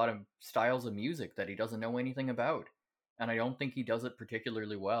trying a lot of styles of music that he doesn't know anything about, and I don't think he does it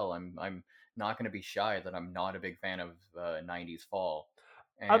particularly well. I'm not going to be shy that I'm not a big fan of '90s fall,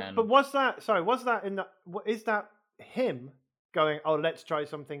 and But was that in that? Is that him going? Oh, let's try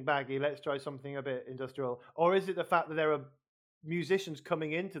something baggy. Let's try something a bit industrial. Or is it the fact that there are musicians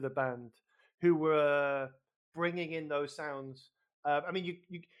coming into the band who were bringing in those sounds? I mean,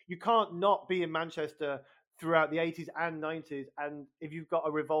 you can't not be in Manchester throughout the 80s and 90s, and if you've got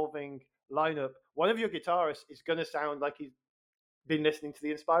a revolving lineup, one of your guitarists is going to sound like he's been listening to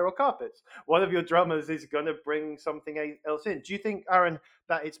the Inspiral Carpets. One of your drummers is going to bring something else in. Do you think, Aaron,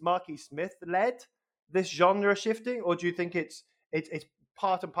 that it's Marky Smith led this genre shifting, or do you think it's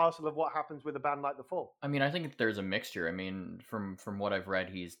part and parcel of what happens with a band like The Fall? I mean, I think there's a mixture. I mean, from what I've read,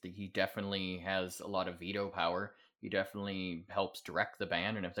 he definitely has a lot of veto power. He definitely helps direct the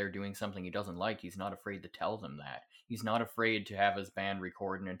band, and if they're doing something he doesn't like, he's not afraid to tell them that. He's not afraid to have his band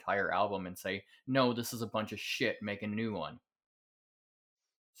record an entire album and say, "No, this is a bunch of shit. Make a new one."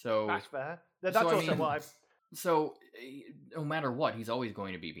 So That's fair. That's so, I also mean, what so no matter what, he's always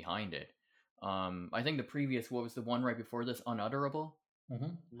going to be behind it. I think the previous, what was the one right before this, Unutterable?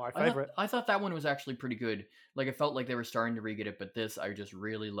 my favorite. I thought that one was actually pretty good. Like, it felt like they were starting to re-get it, but this, I just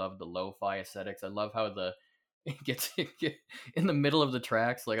really love the lo-fi aesthetics. I love how it gets in the middle of the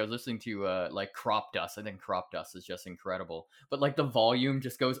tracks. Like, I was listening to like Crop Dust. I think Crop Dust is just incredible. But like the volume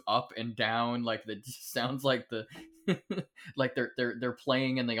just goes up and down. Like, it just sounds like the like they're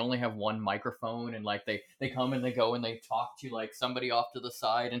playing and they only have one microphone, and like they come and they go and they talk to like somebody off to the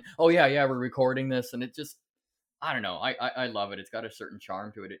side, and oh yeah we're recording this, and it just, I don't know. I love it. It's got a certain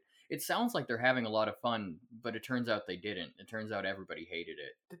charm to it. It sounds like they're having a lot of fun, but it turns out they didn't. It turns out everybody hated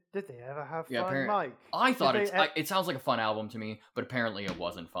it. Did they ever have Yeah, fun, Mike? I thought Did they it sounds like a fun album to me, but apparently it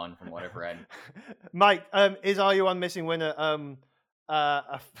wasn't fun from what I've read. Mike, is Are You On Missing Winner?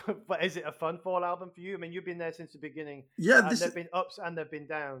 But is it a fun Fall album for you? I mean, you've been there since the beginning. Yeah, there've been ups and there've been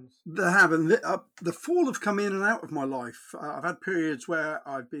downs. They have, and the Fall have come in and out of my life. I've had periods where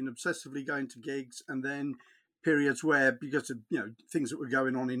I've been obsessively going to gigs, and then periods where, because of things that were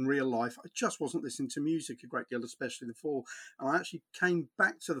going on in real life, I just wasn't listening to music a great deal, especially the Fall. And I actually came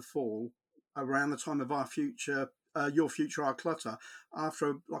back to the Fall around the time of Your Future, Our Clutter,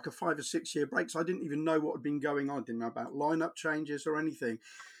 after like a 5 or 6 year break. So I didn't even know what had been going on. I didn't know about lineup changes or anything.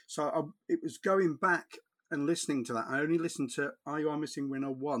 So it was going back and listening to that. I only listened to Are You Are Missing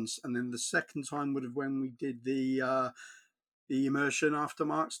Winner once, and then the second time would have when we did the immersion after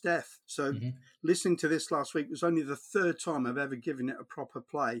Mark's death. So listening to this last week was only the third time I've ever given it a proper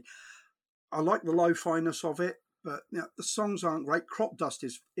play. I like the lo-fi-ness of it, but the songs aren't great. Crop Dust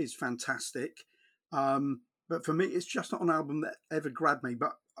is fantastic. But for me, it's just not an album that ever grabbed me.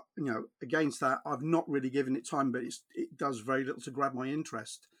 But, against that, I've not really given it time, but it does very little to grab my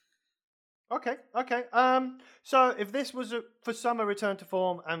interest. Okay. So if this was for some a return to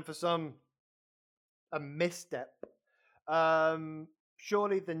form and for some a misstep,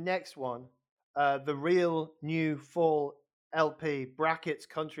 surely the next one, the real new Fall LP, brackets,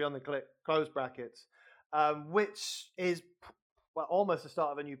 Country on the Click, close brackets, which is almost the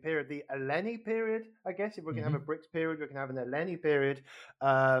start of a new period, the Eleni period, I guess. If we're going to have a Bricks period, we can have an Eleni period.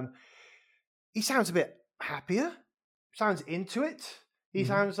 He sounds a bit happier, sounds into it. He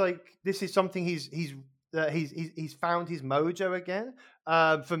sounds like this is something he's found his mojo again.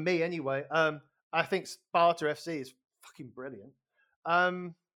 For me, anyway. I think Sparta FC is fucking brilliant.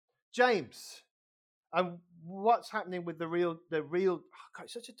 James, what's happening with the real? Oh God,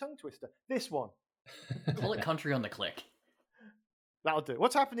 it's such a tongue twister. This one. Call it Country on the Click. That'll do.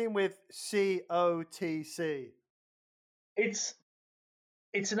 What's happening with COTC? It's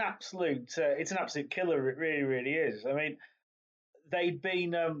an absolute killer. It really, really is. I mean, they'd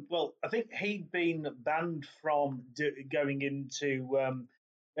been I think he'd been banned from going into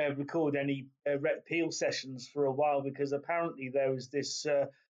record any Peel sessions for a while, because apparently there was this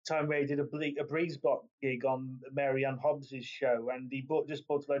time where he did a breeze block gig on Mary Ann Hobbs's show, and he just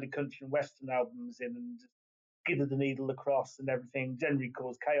bought a load of country and western albums in and skidded the needle across and everything, generally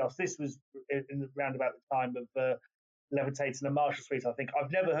caused chaos. This was around about the time of Levitating and Marshall Street, I think.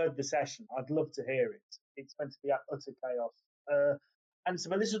 I've never heard the session. I'd love to hear it. It's meant to be utter chaos. And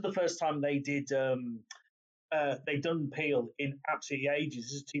so, but this was the first time they did. They'd done Peel in absolutely ages.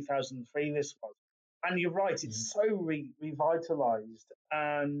 This is 2003. This was, and you're right. It's so revitalized.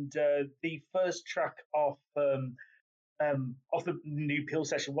 And the first track off the new Peel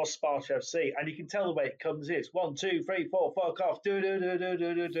session was Sparta FC, and you can tell the way it comes in. It's 1, 2, 3, 4, fuck off, do, and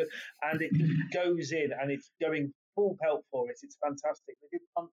it just goes in, and it's going full pelt for it. It's fantastic. They did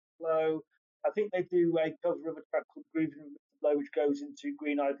Pump Flow. I think they do a cover of a track called Grooving with Low, which goes into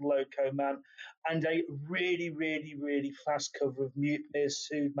Green Eyed Loco Man, and a really, really, really fast cover of Mutineer's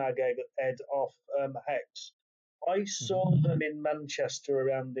Soothe Mag-Ed off Hex. I saw them in Manchester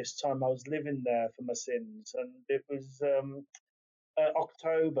around this time. I was living there for my sins, and it was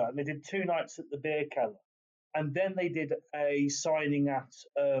October, and they did 2 nights at the Beer Keller, and then they did a signing at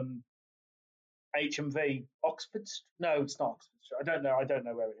HMV Oxford. No, it's not Oxford. I don't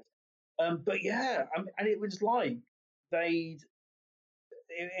know where it is. But yeah, and it was like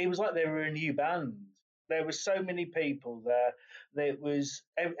it was like they were a new band. There were so many people there. It was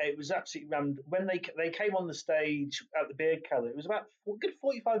absolutely rammed. When they came on the stage at the Beer Keller, it was about a good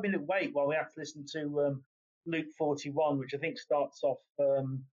 45-minute wait while we had to listen to Luke 41, which I think starts off.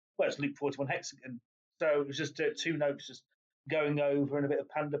 It's Luke 41 Hexagon. So it was just 2 notes just going over, and a bit of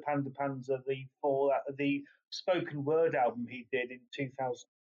Panda Panda Panza, the Fallout, the spoken word album he did in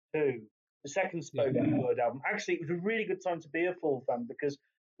 2002. The second spoken word album. Actually, it was a really good time to be a Fall fan, because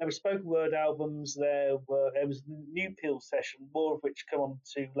there were spoken word albums. There was New Peel Session, more of which come on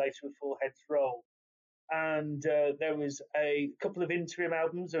to later with Full Heads Roll. And there was a couple of interim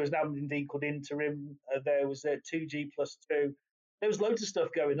albums. There was an album indeed called Interim. There was 2G plus 2. There was loads of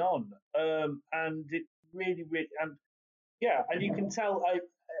stuff going on, and it really, and you can tell.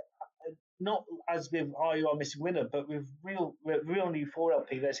 Not as with Are You Our Missing Winner, but with real new 4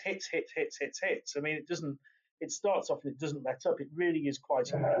 LP. There's hits. I mean, it starts off and it doesn't let up. It really is quite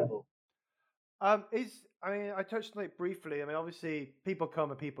incredible. I touched on it briefly. I mean, obviously, people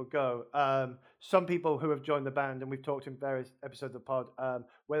come and people go. Some people who have joined the band, and we've talked in various episodes of the pod,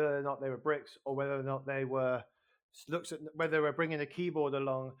 whether or not they were bricks or whether or not they were whether they were bringing a keyboard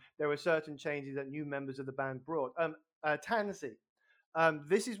along, there were certain changes that new members of the band brought. Tansy.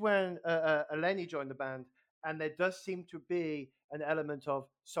 This is when Eleni joined the band, and there does seem to be an element of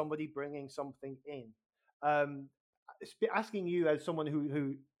somebody bringing something in. Asking you as someone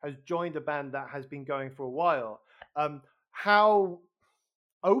who has joined a band that has been going for a while, how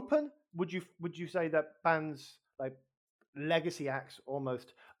open would you say that bands like legacy acts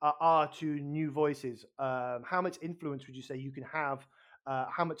almost are to new voices? How much influence would you say you can have?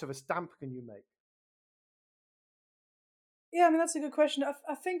 How much of a stamp can you make? Yeah, I mean, that's a good question.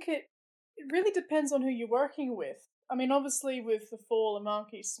 I think it really depends on who you're working with. I mean, obviously with the Fall and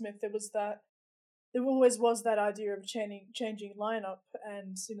Marky Smith, there always was that idea of changing lineup,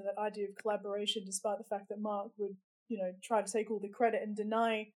 and that idea of collaboration, despite the fact that Mark would try to take all the credit and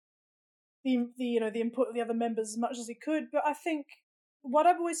deny the input of the other members as much as he could. But I think what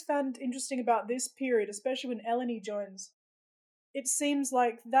I've always found interesting about this period, especially when Eleni joins, it seems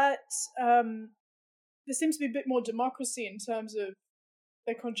like that there seems to be a bit more democracy in terms of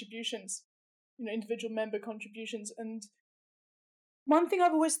their contributions, individual member contributions. And one thing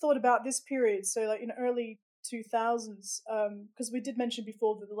I've always thought about this period, so like in early 2000s, because we did mention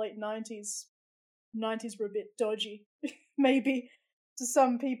before that the late 90s were a bit dodgy, maybe to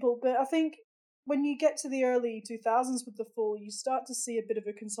some people, but I think when you get to the early 2000s with the Fall, you start to see a bit of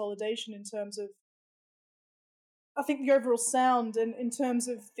a consolidation in terms of, I think, the overall sound, and in terms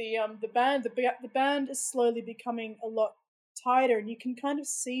of the band. The band is slowly becoming a lot tighter, and you can kind of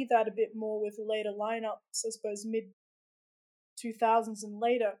see that a bit more with later lineups, I suppose mid 2000s and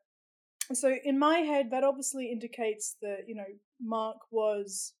later. And so in my head, that obviously indicates that Mark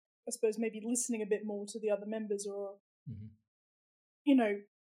was, I suppose, maybe listening a bit more to the other members, or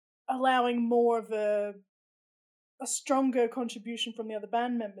allowing more of a stronger contribution from the other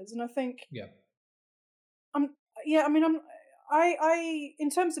band members. And I think I in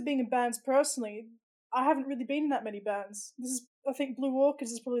terms of being in bands personally, I haven't really been in that many bands. I think Blue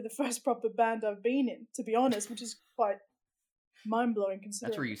Orchids is probably the first proper band I've been in, to be honest, which is quite mind-blowing considering.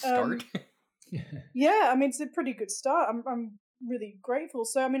 That's where you start. Yeah, I mean, it's a pretty good start. I'm really grateful.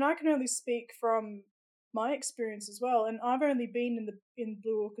 So I mean, I can only speak from my experience as well, and I've only been in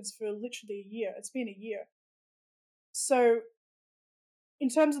Blue Orchids for literally a year. It's been a year. So in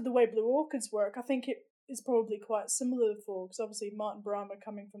terms of the way Blue Orchids work, I think it is probably quite similar to Fall, because obviously Martin Brahma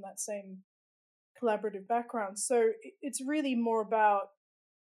coming from that same collaborative background. So it's really more about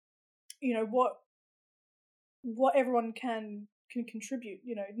what everyone can contribute.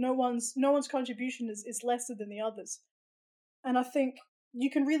 No one's contribution is lesser than the others, and I think you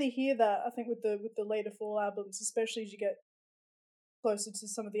can really hear that. I think with the later Fall albums, especially as you get closer to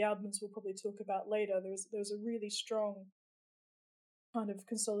some of the albums we'll probably talk about later, there's a really strong kind of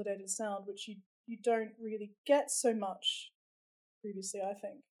consolidated sound which you don't really get so much previously, I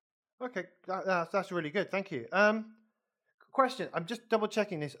think. Okay, that's really good. Thank you. Question. I'm just double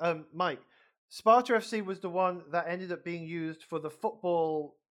checking this. Mike, Sparta FC was the one that ended up being used for the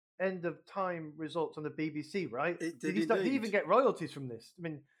football end of time results on the BBC, right? It did he indeed. even get royalties from this? I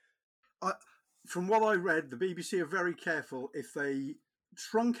mean, from what I read, the BBC are very careful if they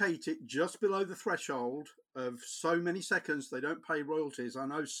truncate it just below the threshold of so many seconds, they don't pay royalties. I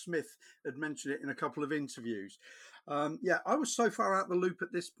know Smith had mentioned it in a couple of interviews. I was so far out the loop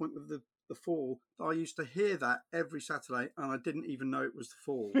at this point with the Fall that I used to hear that every Saturday, and I didn't even know it was the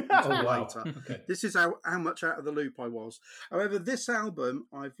Fall until later. Okay. This is how much out of the loop I was. However, this album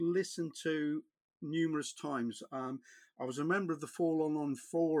I've listened to numerous times. I was a member of the Fall on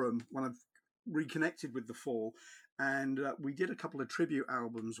forum when I've reconnected with the Fall, and we did a couple of tribute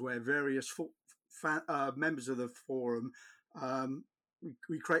albums where various members of the forum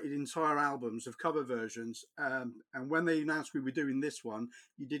we created entire albums of cover versions, and when they announced we were doing this one,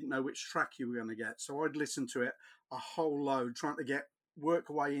 you didn't know which track you were going to get, so I'd listen to it a whole load trying to work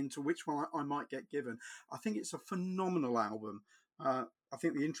away into which one I might get given. I think it's a phenomenal album. I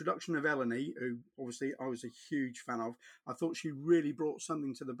think the introduction of Eleni, who obviously I was a huge fan of, I thought she really brought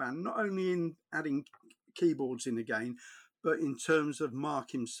something to the band, not only in adding keyboards in again, but in terms of Mark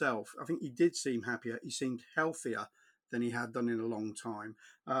himself. I think he did seem happier. He seemed healthier than he had done in a long time.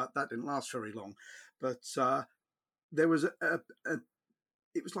 That didn't last very long, but there was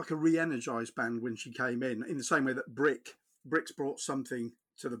it was like a re-energized band when she came in the same way that Bricks brought something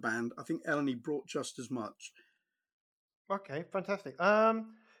to the band. I think Eleni brought just as much. Okay, fantastic. I'm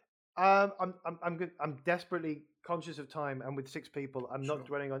good. I'm desperately conscious of time, and with 6 people, I'm not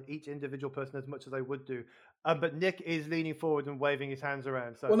dwelling on each individual person as much as I would do. But Nick is leaning forward and waving his hands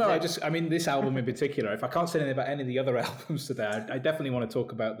around. So, well, no, Nick. I mean, this album in particular. If I can't say anything about any of the other albums today, I definitely want to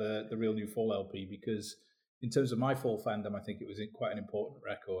talk about the Real New Fall LP, because in terms of my Fall fandom, I think it was quite an important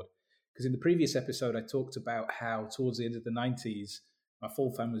record. Because in the previous episode, I talked about how towards the end of the 90s, my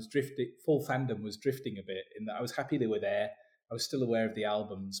Fall fandom was drifting a bit. In that I was happy they were there. I was still aware of the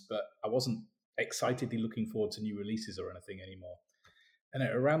albums, but I wasn't excitedly looking forward to new releases or anything anymore. And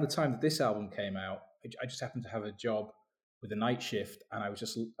around the time that this album came out, I just happened to have a job with a night shift, and I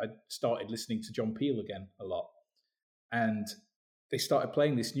started listening to John Peel again a lot. And they started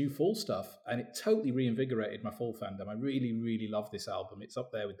playing this new Fall stuff, and it totally reinvigorated my Fall fandom. I really, really love this album. It's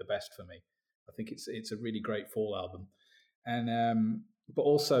up there with the best for me. I think it's a really great Fall album. And but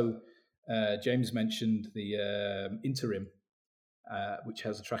also, James mentioned the Interim, which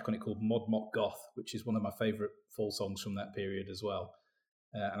has a track on it called Mod Mock Goth, which is one of my favourite Fall songs from that period as well.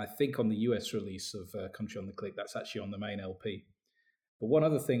 And I think on the US release of Country on the Click, that's actually on the main LP. But one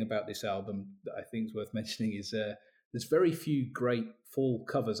other thing about this album that I think is worth mentioning is there's very few great Fall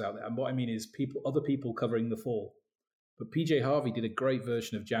covers out there. And what I mean is other people covering the Fall. But PJ Harvey did a great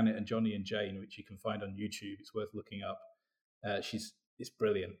version of Janet and Johnny and Jane, which you can find on YouTube. It's worth looking up. It's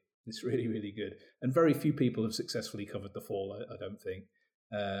brilliant. It's really, really good. And very few people have successfully covered the Fall, I don't think.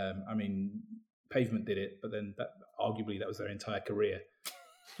 I mean, Pavement did it, but then arguably that was their entire career.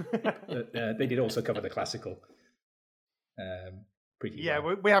 They did also cover the classical. Pretty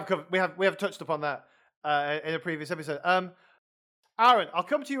well. we have touched upon that in a previous episode. Aaron, I'll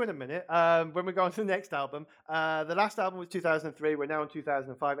come to you in a minute when we go on to the next album. The last album was 2003. We're now in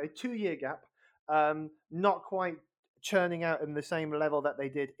 2005. A 2-year gap. Not quite churning out in the same level that they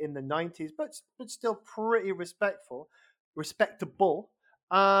did in the 90s, but still pretty respectable.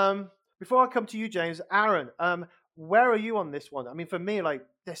 Before I come to you, James, Aaron, where are you on this one? I mean, for me, like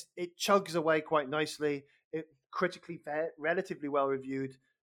this, it chugs away quite nicely. It critically fair, relatively well reviewed.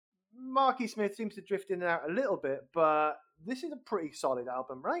 Marky Smith seems to drift in and out a little bit, but this is a pretty solid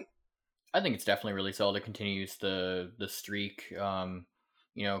album, right? I think it's definitely really solid. It continues the streak.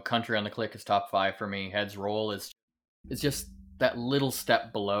 Country on the Click is top 5 for me. Heads Roll is just that little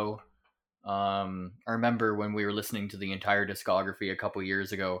step below. I remember when we were listening to the entire discography a couple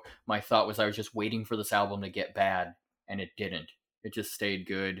years ago, my thought was I was just waiting for this album to get bad, and it didn't. It just stayed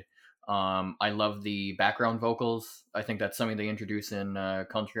good. I love the background vocals. I think that's something they introduce in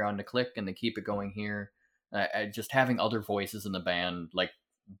Country on the Click, and they keep it going here. Just having other voices in the band, like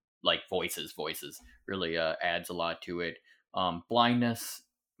voices, really adds a lot to it. Blindness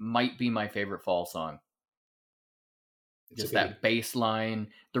might be my favorite Fall song. Just that bass line,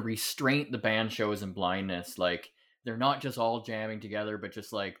 the restraint the band shows in Blindness. Like, they're not just all jamming together, but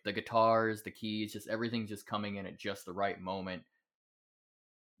just like the guitars, the keys, just everything's just coming in at just the right moment.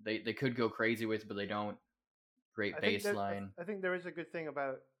 They could go crazy with it, but they don't. Great bass line. I think there is a good thing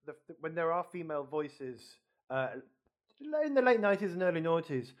about when there are female voices in the late 90s and early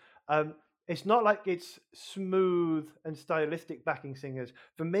 90s. It's not like it's smooth and stylistic backing singers.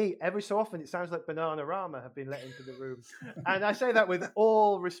 For me, every so often, it sounds like Bananarama have been let into the room. And I say that with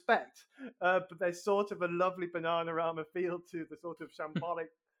all respect, but there's sort of a lovely Bananarama feel to the sort of shambolic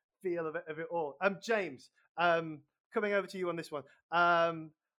feel of it all. James, coming over to you on this one.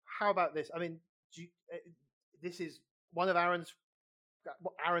 How about this? I mean, this is one of Aaron's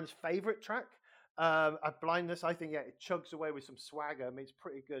favorite track. Blindness, I think, it chugs away with some swagger. I mean, it's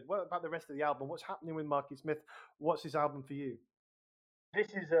pretty good. What about the rest of the album? What's happening with Marky Smith? What's his album for you? This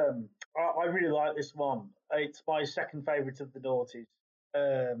is I really like this one. It's my second favourite of the noughties.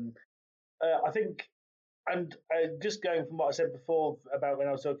 I think, and just going from what I said before about when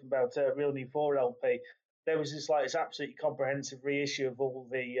I was talking about Real New 4 LP, there was this absolutely comprehensive reissue of all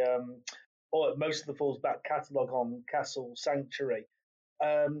the or most of the Fall's back catalogue on Castle Sanctuary.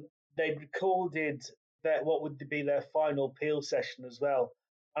 They recorded what would be their final Peel session as well,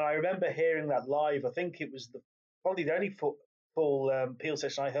 and I remember hearing that live. I think it was probably the only full Peel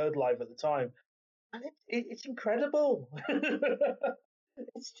session I heard live at the time, and it's incredible.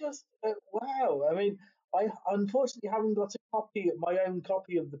 It's just wow. I mean, I unfortunately haven't got my own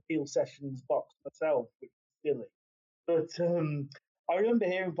copy of the Peel sessions box myself, which is silly. But I remember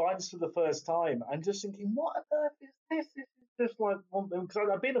hearing Blindness for the first time and just thinking, what on earth is this? This is just like one thing, because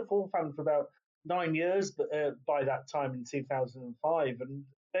I've been a Fall fan for about 9 years, but by that time in 2005, and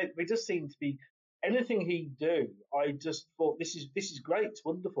they just seem to be anything he'd do. I just thought this is great, it's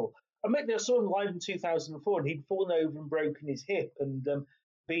wonderful. I saw him live in 2004, and he'd fallen over and broken his hip and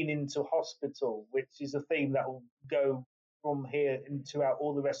been into hospital, which is a theme that will go from here into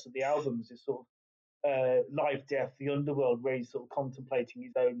all the rest of the albums. Is sort of Life, Death, the Underworld, where he's sort of contemplating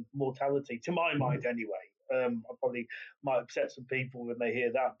his own mortality, to my mind anyway. I probably might upset some people when they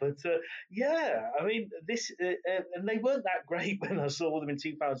hear that, but yeah, I mean, this and they weren't that great when I saw them in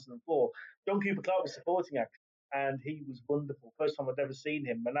 2004. John Cooper Clarke was supporting act, and he was wonderful. First time I'd ever seen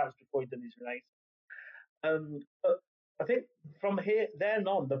him, and that was before he'd done his Renaissance. But I think from then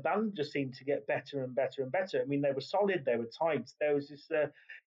on, the band just seemed to get better and better and better. I mean, they were solid, they were tight. There was this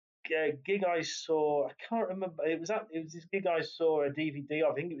gig I saw. I can't remember. It was this gig I saw, a DVD.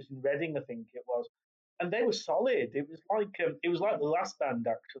 I think it was in Reading. I think it was, and they were solid. It was like the last band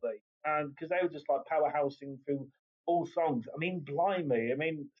actually, and because they were just like powerhousing through all songs. I mean, blimey. I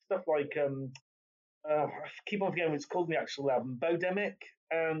mean, stuff like I keep on forgetting what it's called in the actual album, Bodemic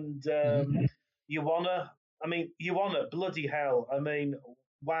and You Wanna. I mean, You Wanna, bloody hell. I mean,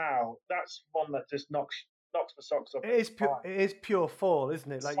 wow, that's one that just knocks the socks off. It is pure Fall,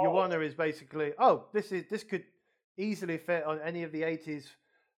 isn't it? Like You Wanna is basically, this could easily fit on any of the 80s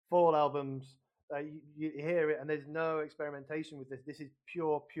Fall albums. You hear it, and there's no experimentation with this. This is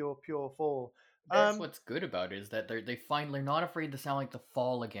pure Fall. That's what's good about it, is that they're not afraid to sound like the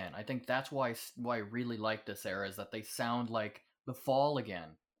Fall again. I think that's why I really like this era, is that they sound like the Fall again.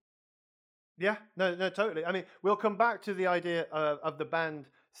 Yeah, no, totally. I mean, we'll come back to the idea of the band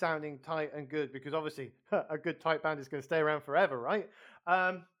sounding tight and good, because obviously a good tight band is going to stay around forever, right?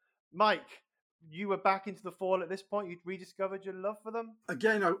 Mike, you were back into the Fall at this point. You'd rediscovered your love for them?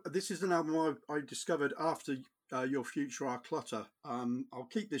 Again, this is an album I discovered after Your Future Our Clutter. I'll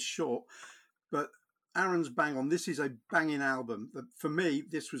keep this short, but Aaron's bang on. This is a banging album. For me,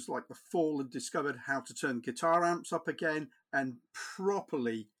 this was like the Fall had discovered how to turn guitar amps up again and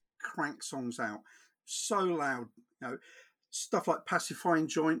properly crank songs out. So loud, stuff like Pacifying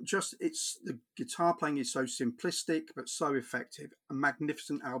Joint. The guitar playing is so simplistic but so effective. A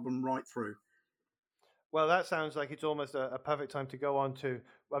magnificent album right through. Well, that sounds like it's almost a perfect time to go on to.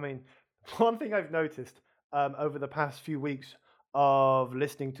 I mean, one thing I've noticed over the past few weeks of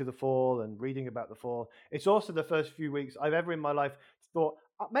listening to the Fall and reading about the Fall, it's also the first few weeks I've ever in my life thought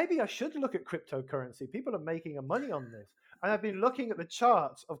maybe I should look at cryptocurrency. People are making money on this. And I've been looking at the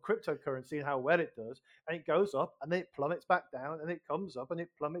charts of cryptocurrency and how well it does, and it goes up and then it plummets back down, and it comes up and it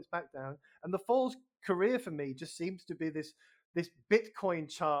plummets back down. And the Fall's career for me just seems to be this Bitcoin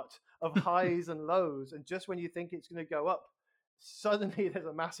chart of highs and lows. And just when you think it's going to go up, suddenly there's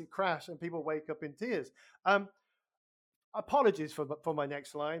a massive crash and people wake up in tears. Apologies for my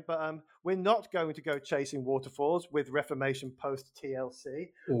next line, but we're not going to go chasing waterfalls with Reformation post TLC.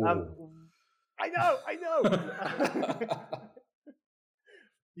 I know.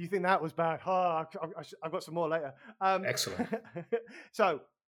 You think that was bad? I've got some more later. Excellent. So,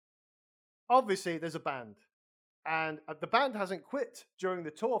 obviously, there's a band. And the band hasn't quit during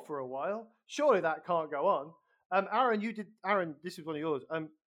the tour for a while. Surely that can't go on. Aaron, this is one of yours.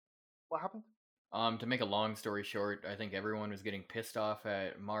 What happened? To make a long story short, I think everyone was getting pissed off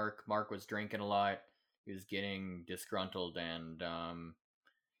at Mark. Mark was drinking a lot. He was getting disgruntled, and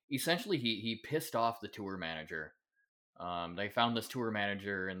essentially, he pissed off the tour manager. They found this tour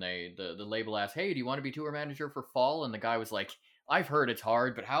manager, and the label asked, "Hey, do you want to be tour manager for Fall?" And the guy was like, "I've heard it's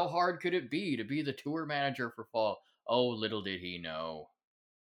hard, but how hard could it be to be the tour manager for Fall?" Oh, little did he know.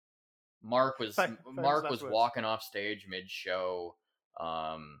 Mark was Famous Mark last was words. walking off stage mid-show.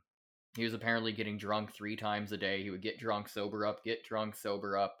 He was apparently getting drunk 3 times a day. He would get drunk, sober up, get drunk,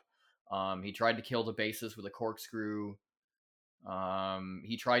 sober up. He tried to kill the bassist with a corkscrew.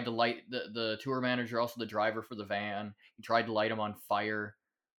 He tried to light the tour manager, also the driver for the van. He tried to light him on fire.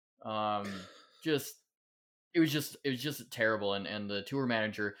 It was just terrible. And the tour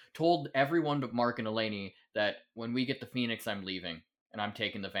manager told everyone but Mark and Elaney that when we get to Phoenix, I'm leaving and I'm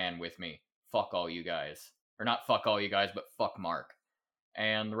taking the van with me. Fuck all you guys, or not fuck all you guys, but fuck Mark.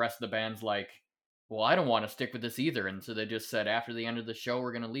 And the rest of the band's like, well, I don't want to stick with this either. And so they just said, after the end of the show,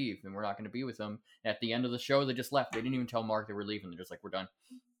 we're going to leave and we're not going to be with them. At the end of the show, they just left. They didn't even tell Mark they were leaving. They're just like, we're done.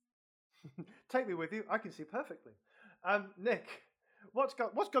 Take me with you. I can see perfectly. Nick, what's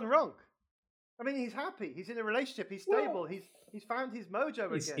gone wrong? I mean, he's happy. He's in a relationship. He's stable. He's found his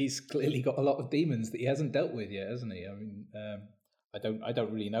mojo again. He's clearly got a lot of demons that he hasn't dealt with yet, hasn't he? I mean, I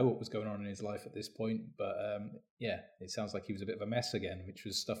don't really know what was going on in his life at this point, but yeah, it sounds like he was a bit of a mess again, which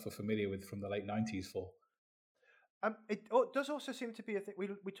was stuff we're familiar with from the late 90s Fall. It does also seem to be a thing.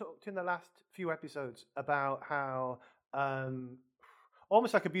 We talked in the last few episodes about how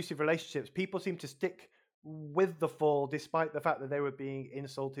almost like abusive relationships, people seem to stick with the Fall despite the fact that they were being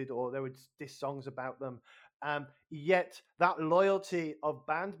insulted or there were diss songs about them. Yet that loyalty of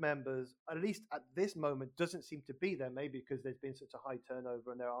band members, at least at this moment, doesn't seem to be there. Maybe because there's been such a high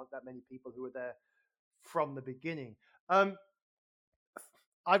turnover and there aren't that many people who were there from the beginning. I've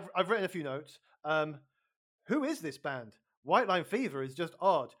written a few notes. Who is this band? White Line Fever is just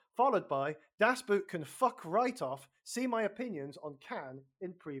odd. Followed by Das Boot can fuck right off. See my opinions on Can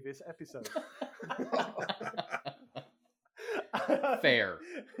in previous episodes. Fair.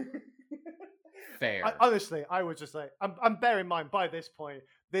 Honestly, I would just say, I'm bearing in mind by this point,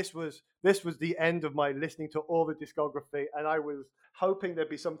 this was the end of my listening to all the discography, and I was hoping there'd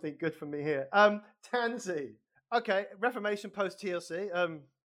be something good for me here. Tansy, okay, Reformation post TLC,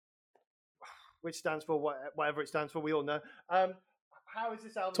 which stands for whatever it stands for. We all know. How is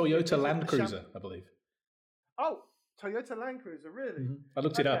this album? Toyota Land Cruiser, I believe. Oh, Toyota Land Cruiser, really? Mm-hmm. I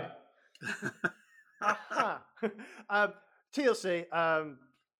looked it up. Aha. TLC.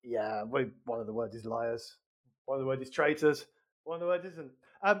 Yeah, one of the words is liars. One of the words is traitors. One of the words isn't.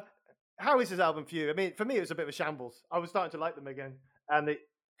 How is this album for you? I mean, for me, it was a bit of a shambles. I was starting to like them again, and it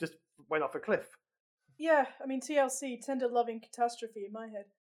just went off a cliff. Yeah, I mean, TLC, Tender Loving Catastrophe in my head.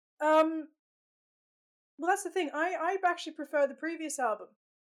 Well, that's the thing. I actually prefer the previous album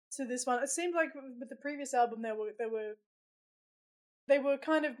to this one. It seemed like with the previous album, they were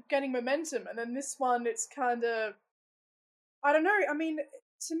kind of getting momentum, and then this one, it's kind of, I don't know. I mean,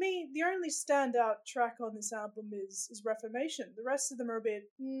 to me, the only standout track on this album is Reformation. The rest of them are a bit.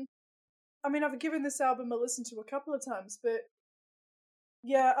 I mean, I've given this album a listen to a couple of times, but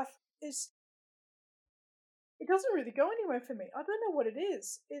yeah, it doesn't really go anywhere for me. I don't know what it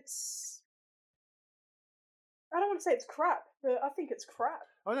is. I don't want to say it's crap, but I think it's crap.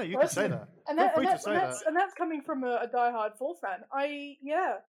 Oh no, you can say that. And that's coming from a diehard Fall fan. I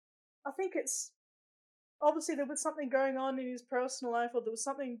think it's obviously there was something going on in his personal life, or there was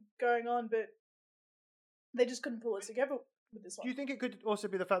something going on, but they just couldn't pull it together with this one. Do you think it could also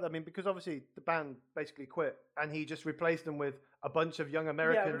be the fact that, I mean, because obviously the band basically quit, and he just replaced them with a bunch of young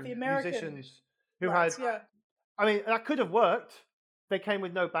American musicians who had. Yeah. I mean, that could have worked. They came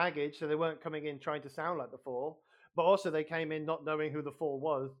with no baggage, so they weren't coming in trying to sound like the Fall. But also they came in not knowing who the Fall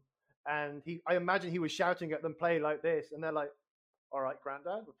was. And I imagine he was shouting at them, play like this. And they're like, all right,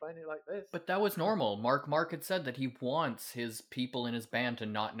 Grandad, we're playing it like this. But that was normal. Mark had said that he wants his people in his band to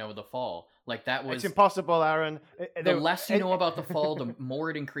not know the Fall. Like, that was... It's impossible, Aaron. The less you know about the Fall, the more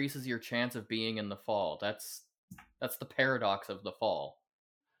it increases your chance of being in the Fall. That's the paradox of the Fall.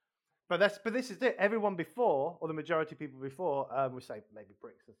 But this is it. Everyone before, or the majority of people before, we say maybe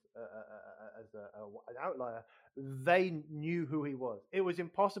Bricks as an outlier, they knew who he was. It was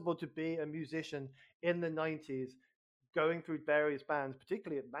impossible to be a musician in the 90s, going through various bands,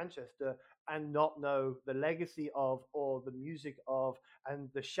 particularly at Manchester, and not know the legacy of, or the music of, and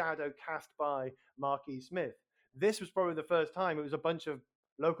the shadow cast by Mark E. Smith. This was probably the first time. It was a bunch of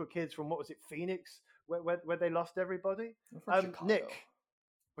local kids from, what was it, Phoenix, where they lost everybody. Nick.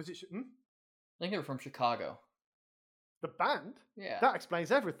 Was it? I think they were from Chicago. The band? Yeah. That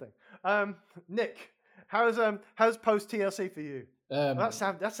explains everything. Nick, how's post TLC for you? That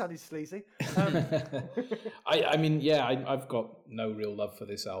sounded sleazy. I mean, yeah, I've got no real love for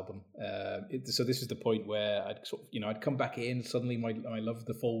this album. So this is the point where I'd come back in. Suddenly, my love of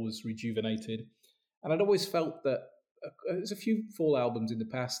the Fall was rejuvenated, and I'd always felt that there's a few Fall albums in the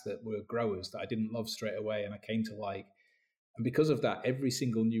past that were growers that I didn't love straight away, and I came to like. And because of that, every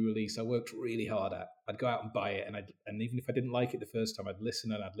single new release I worked really hard at. I'd go out and buy it, and even if I didn't like it the first time, I'd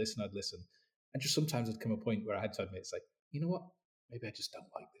listen and I'd listen. And just sometimes there'd come a point where I had to admit, it's like, you know what? Maybe I just don't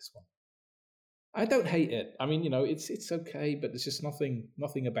like this one. I don't hate it. I mean, it's okay, but there's just nothing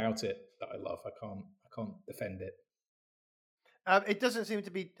about it that I love. I can't defend it. It doesn't seem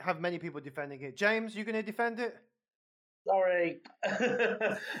to have many people defending it. James, you going to defend it? Sorry.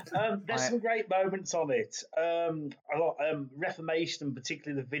 There's some great moments on it. A lot Reformation, and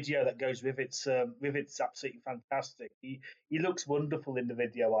particularly the video that goes with it's absolutely fantastic. He looks wonderful in the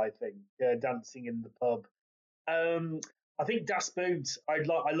video, I think, dancing in the pub. I think Das Boot, I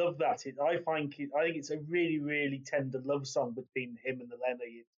love that. I think it's a really, really tender love song between him and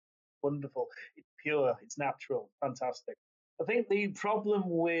Eleni. It's wonderful. It's pure. It's natural. Fantastic. I think the problem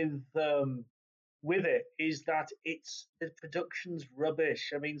with it is that the production's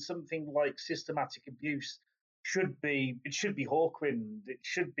rubbish. I mean, something like Systematic Abuse should be Hawkwind. It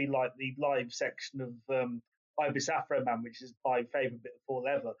should be like the live section of Ibis Afro Man, which is my favourite bit of Fall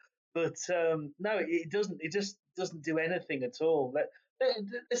ever. But no, it doesn't. It just doesn't do anything at all.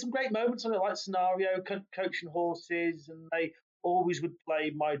 There's some great moments on it, like Scenario, Coaching Horses, and they always would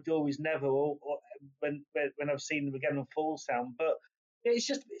play My Door Is Never, or when I've seen them again on Full Sound. But it's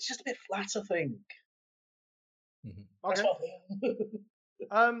just a bit flat, I think. Mm-hmm.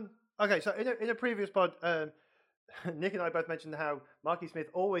 Okay. Okay. So in a previous pod, Nick and I both mentioned how Marky Smith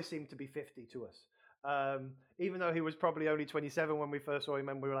always seemed to be 50 to us. Even though he was probably only 27 when we first saw him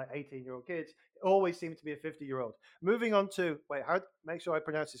and we were like 18-year-old kids, it always seemed to be a 50-year-old. Moving on to, make sure I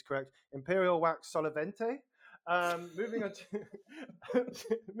pronounce this correct, Imperial Wax Solvente. Moving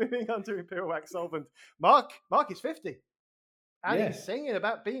on to Imperial Wax Solvent. Mark is 50. And he's singing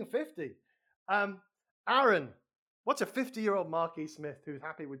about being 50. Aaron, what's a 50-year-old Marky Smith who's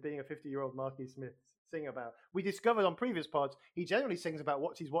happy with being a 50-year-old Marky Smith sing about? We discovered on previous pods, he generally sings about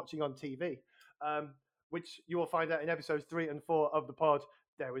what he's watching on TV. Which you will find out in episodes 3 and 4 of the pod.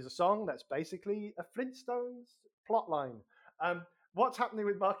 There is a song that's basically a Flintstones plotline. What's happening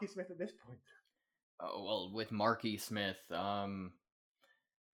with Marky Smith at this point? Oh, well, with Marky Smith, I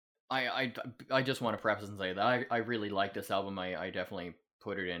just want to preface and say that I really like this album. I definitely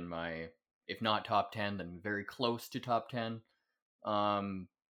put it in my, if not top 10, then very close to top 10.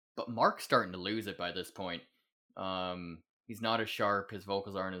 But Mark's starting to lose it by this point. He's not as sharp. His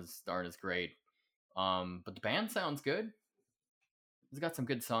vocals aren't as great. But the band sounds good. He's got some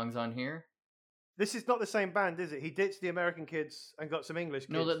good songs on here. This is not the same band, is it? He ditched the American kids and got some English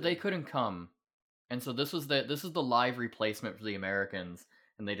kids. No, they couldn't come. And so this is the live replacement for the Americans,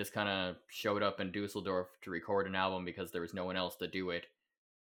 and they just kind of showed up in Dusseldorf to record an album because there was no one else to do it.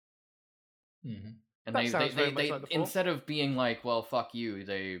 Mm-hmm. And they instead of being like, well, fuck you,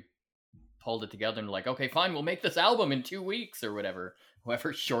 they pulled it together and like, okay, fine, we'll make this album in 2 weeks or whatever.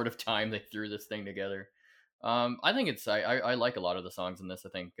 However short of time they threw this thing together. I think I like a lot of the songs in this. I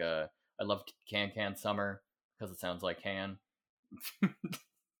think I love Can Summer because it sounds like Can.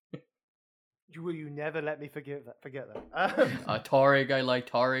 Will you never let me forget that? Taurig, I like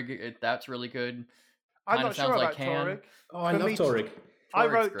Taurig. That's really good. I'm not sure about Taurig. Oh, I love Taurig. I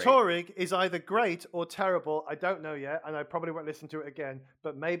wrote Taurig is either great or terrible. I don't know yet, and I probably won't listen to it again.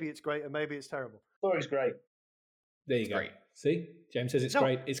 But maybe it's great and maybe it's terrible. Taurig's great. There you go. Great. See, James says it's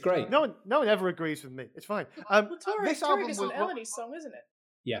great. It's great. No one ever agrees with me. It's fine. Well, Taurig is an Eleni song, isn't it?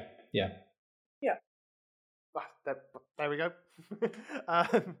 Yeah. There we go.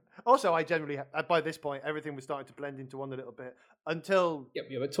 Also, I generally, by this point, everything was starting to blend into one a little bit until.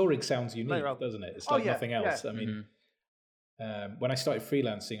 Yeah, but Taurig sounds unique, doesn't it? It's like nothing else. Yeah. I mean, when I started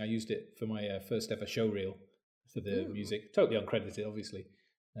freelancing, I used it for my first ever show reel for the music. Totally uncredited, obviously.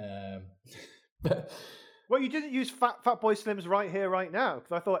 But. Well, you didn't use Fatboy Slim's Right Here, Right Now,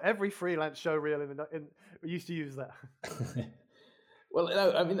 because I thought every freelance show reel used to use that. Well,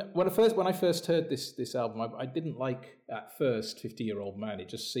 no, I mean, when I first heard this album, I didn't like at first 50-Year-Old Man. It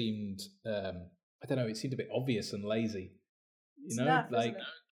just seemed, I don't know, it seemed a bit obvious and lazy.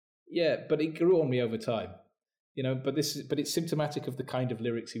 Yeah, but it grew on me over time. But it's symptomatic of the kind of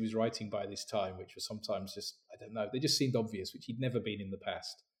lyrics he was writing by this time, which were sometimes just, I don't know, they just seemed obvious, which he'd never been in the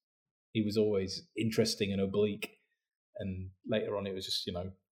past. He was always interesting and oblique, and later on it was just,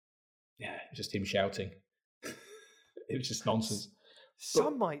 just him shouting. It was just nonsense.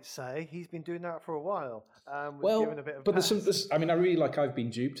 Some might say he's been doing that for a while. Given a bit of there's I really like I've Been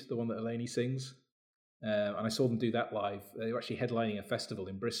Duped, the one that Eleni sings, and I saw them do that live. They were actually headlining a festival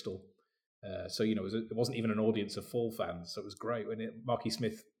in Bristol, so it wasn't even an audience of Fall fans, so it was great when Marky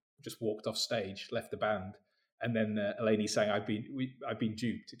Smith just walked off stage, left the band. And then Eleni sang, I've been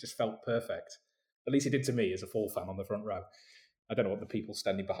duped. It just felt perfect. At least it did to me as a Fall fan on the front row. I don't know what the people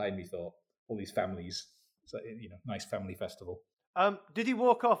standing behind me thought. All these families, so, nice family festival. Did he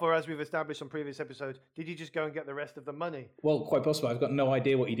walk off, or as we've established on previous episodes, did he just go and get the rest of the money? Well, quite possible. I've got no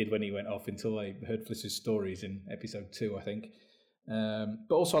idea what he did when he went off until I heard Fliss's stories in episode 2, I think.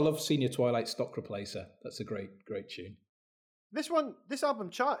 But also, I love Senior Twilight Stock Replacer. That's a great tune. This album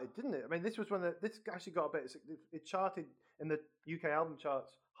charted, didn't it? I mean, this was when this actually got a bit. It charted in the UK album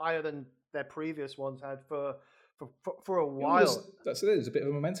charts higher than their previous ones had for a while. There's a bit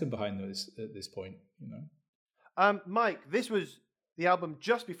of momentum behind this at this point, Mike, this was the album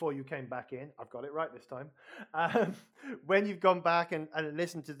just before you came back in. I've got it right this time. When you've gone back and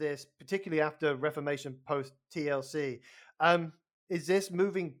listened to this, particularly after Reformation post TLC, is this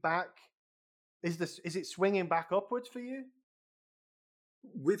moving back? Is it swinging back upwards for you?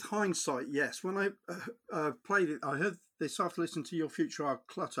 With hindsight, yes. When I played it, I heard this after listening to Your Future Are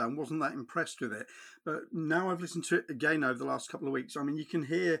Clutter and wasn't that impressed with it. But now I've listened to it again over the last couple of weeks. I mean, you can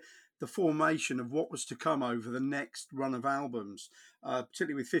hear the formation of what was to come over the next run of albums,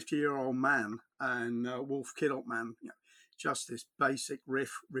 particularly with 50-Year-Old Man and Wolf Kidult Man. Just this basic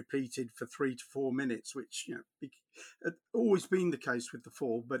riff repeated for 3 to 4 minutes, which had always been the case with the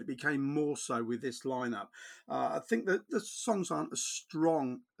Fall, but it became more so with this lineup. I think that the songs aren't as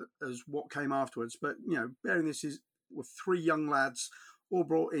strong as what came afterwards, but bearing this with 3 young lads all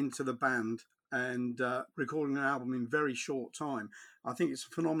brought into the band and recording an album in very short time. I think it's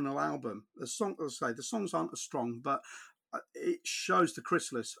a phenomenal album. The songs aren't as strong, but it shows the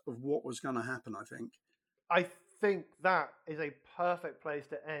chrysalis of what was going to happen, I think. I think that is a perfect place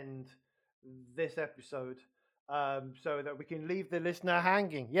to end this episode, so that we can leave the listener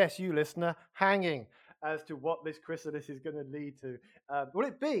hanging. Yes, you listener, hanging as to what this chrysalis is going to lead to. Will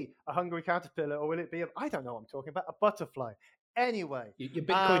it be a hungry caterpillar, or will it be I don't know what I'm talking about, a butterfly? Anyway. Your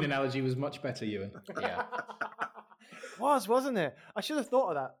Bitcoin analogy was much better, Ewan. Yeah. It wasn't it? I should have thought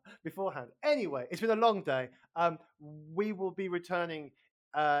of that beforehand. Anyway, it's been a long day. We will be returning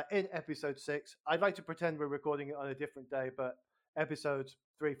in episode 6. I'd like to pretend we're recording it on a different day, but episodes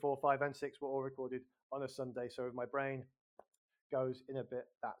 3, 4, 5, and 6 were all recorded on a Sunday. So if my brain goes in a bit,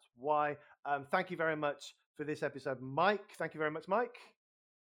 that's why. Thank you very much for this episode, Mike. Thank you very much, Mike.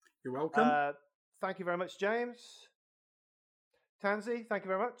 You're welcome. Thank you very much, James. Tansy, thank you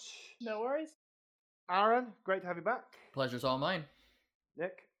very much. No worries. Aaron, great to have you back. Pleasure's all mine.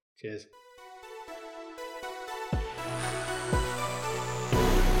 Nick. Cheers.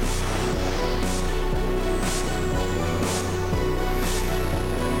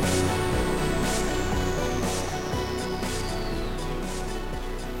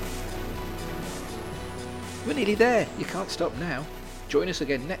 We're nearly there. You can't stop now. Join us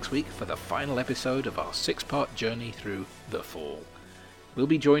again next week for the final episode of our 6-part journey through The Fall. We'll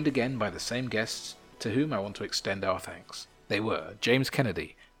be joined again by the same guests, to whom I want to extend our thanks. They were James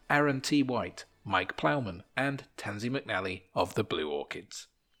Kennedy, Aaron T. White, Mike Plowman, and Tansy McNally of the Blue Orchids.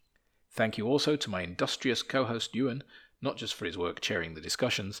 Thank you also to my industrious co-host Ewan, not just for his work chairing the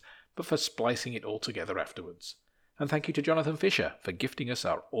discussions, but for splicing it all together afterwards. And thank you to Jonathan Fisher for gifting us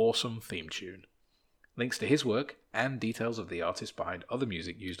our awesome theme tune. Links to his work and details of the artists behind other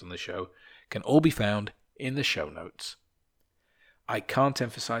music used on the show can all be found in the show notes. I can't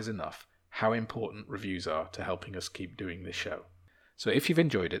emphasize enough how important reviews are to helping us keep doing this show. So if you've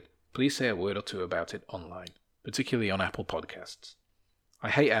enjoyed it, please say a word or two about it online, particularly on Apple Podcasts. I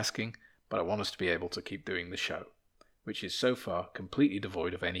hate asking, but I want us to be able to keep doing the show, which is so far completely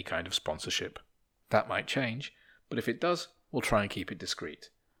devoid of any kind of sponsorship. That might change, but if it does, we'll try and keep it discreet.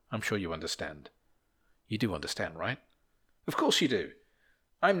 I'm sure you understand. You do understand, right? Of course you do.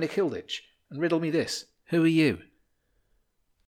 I'm Nick Hilditch, and riddle me this. Who are you?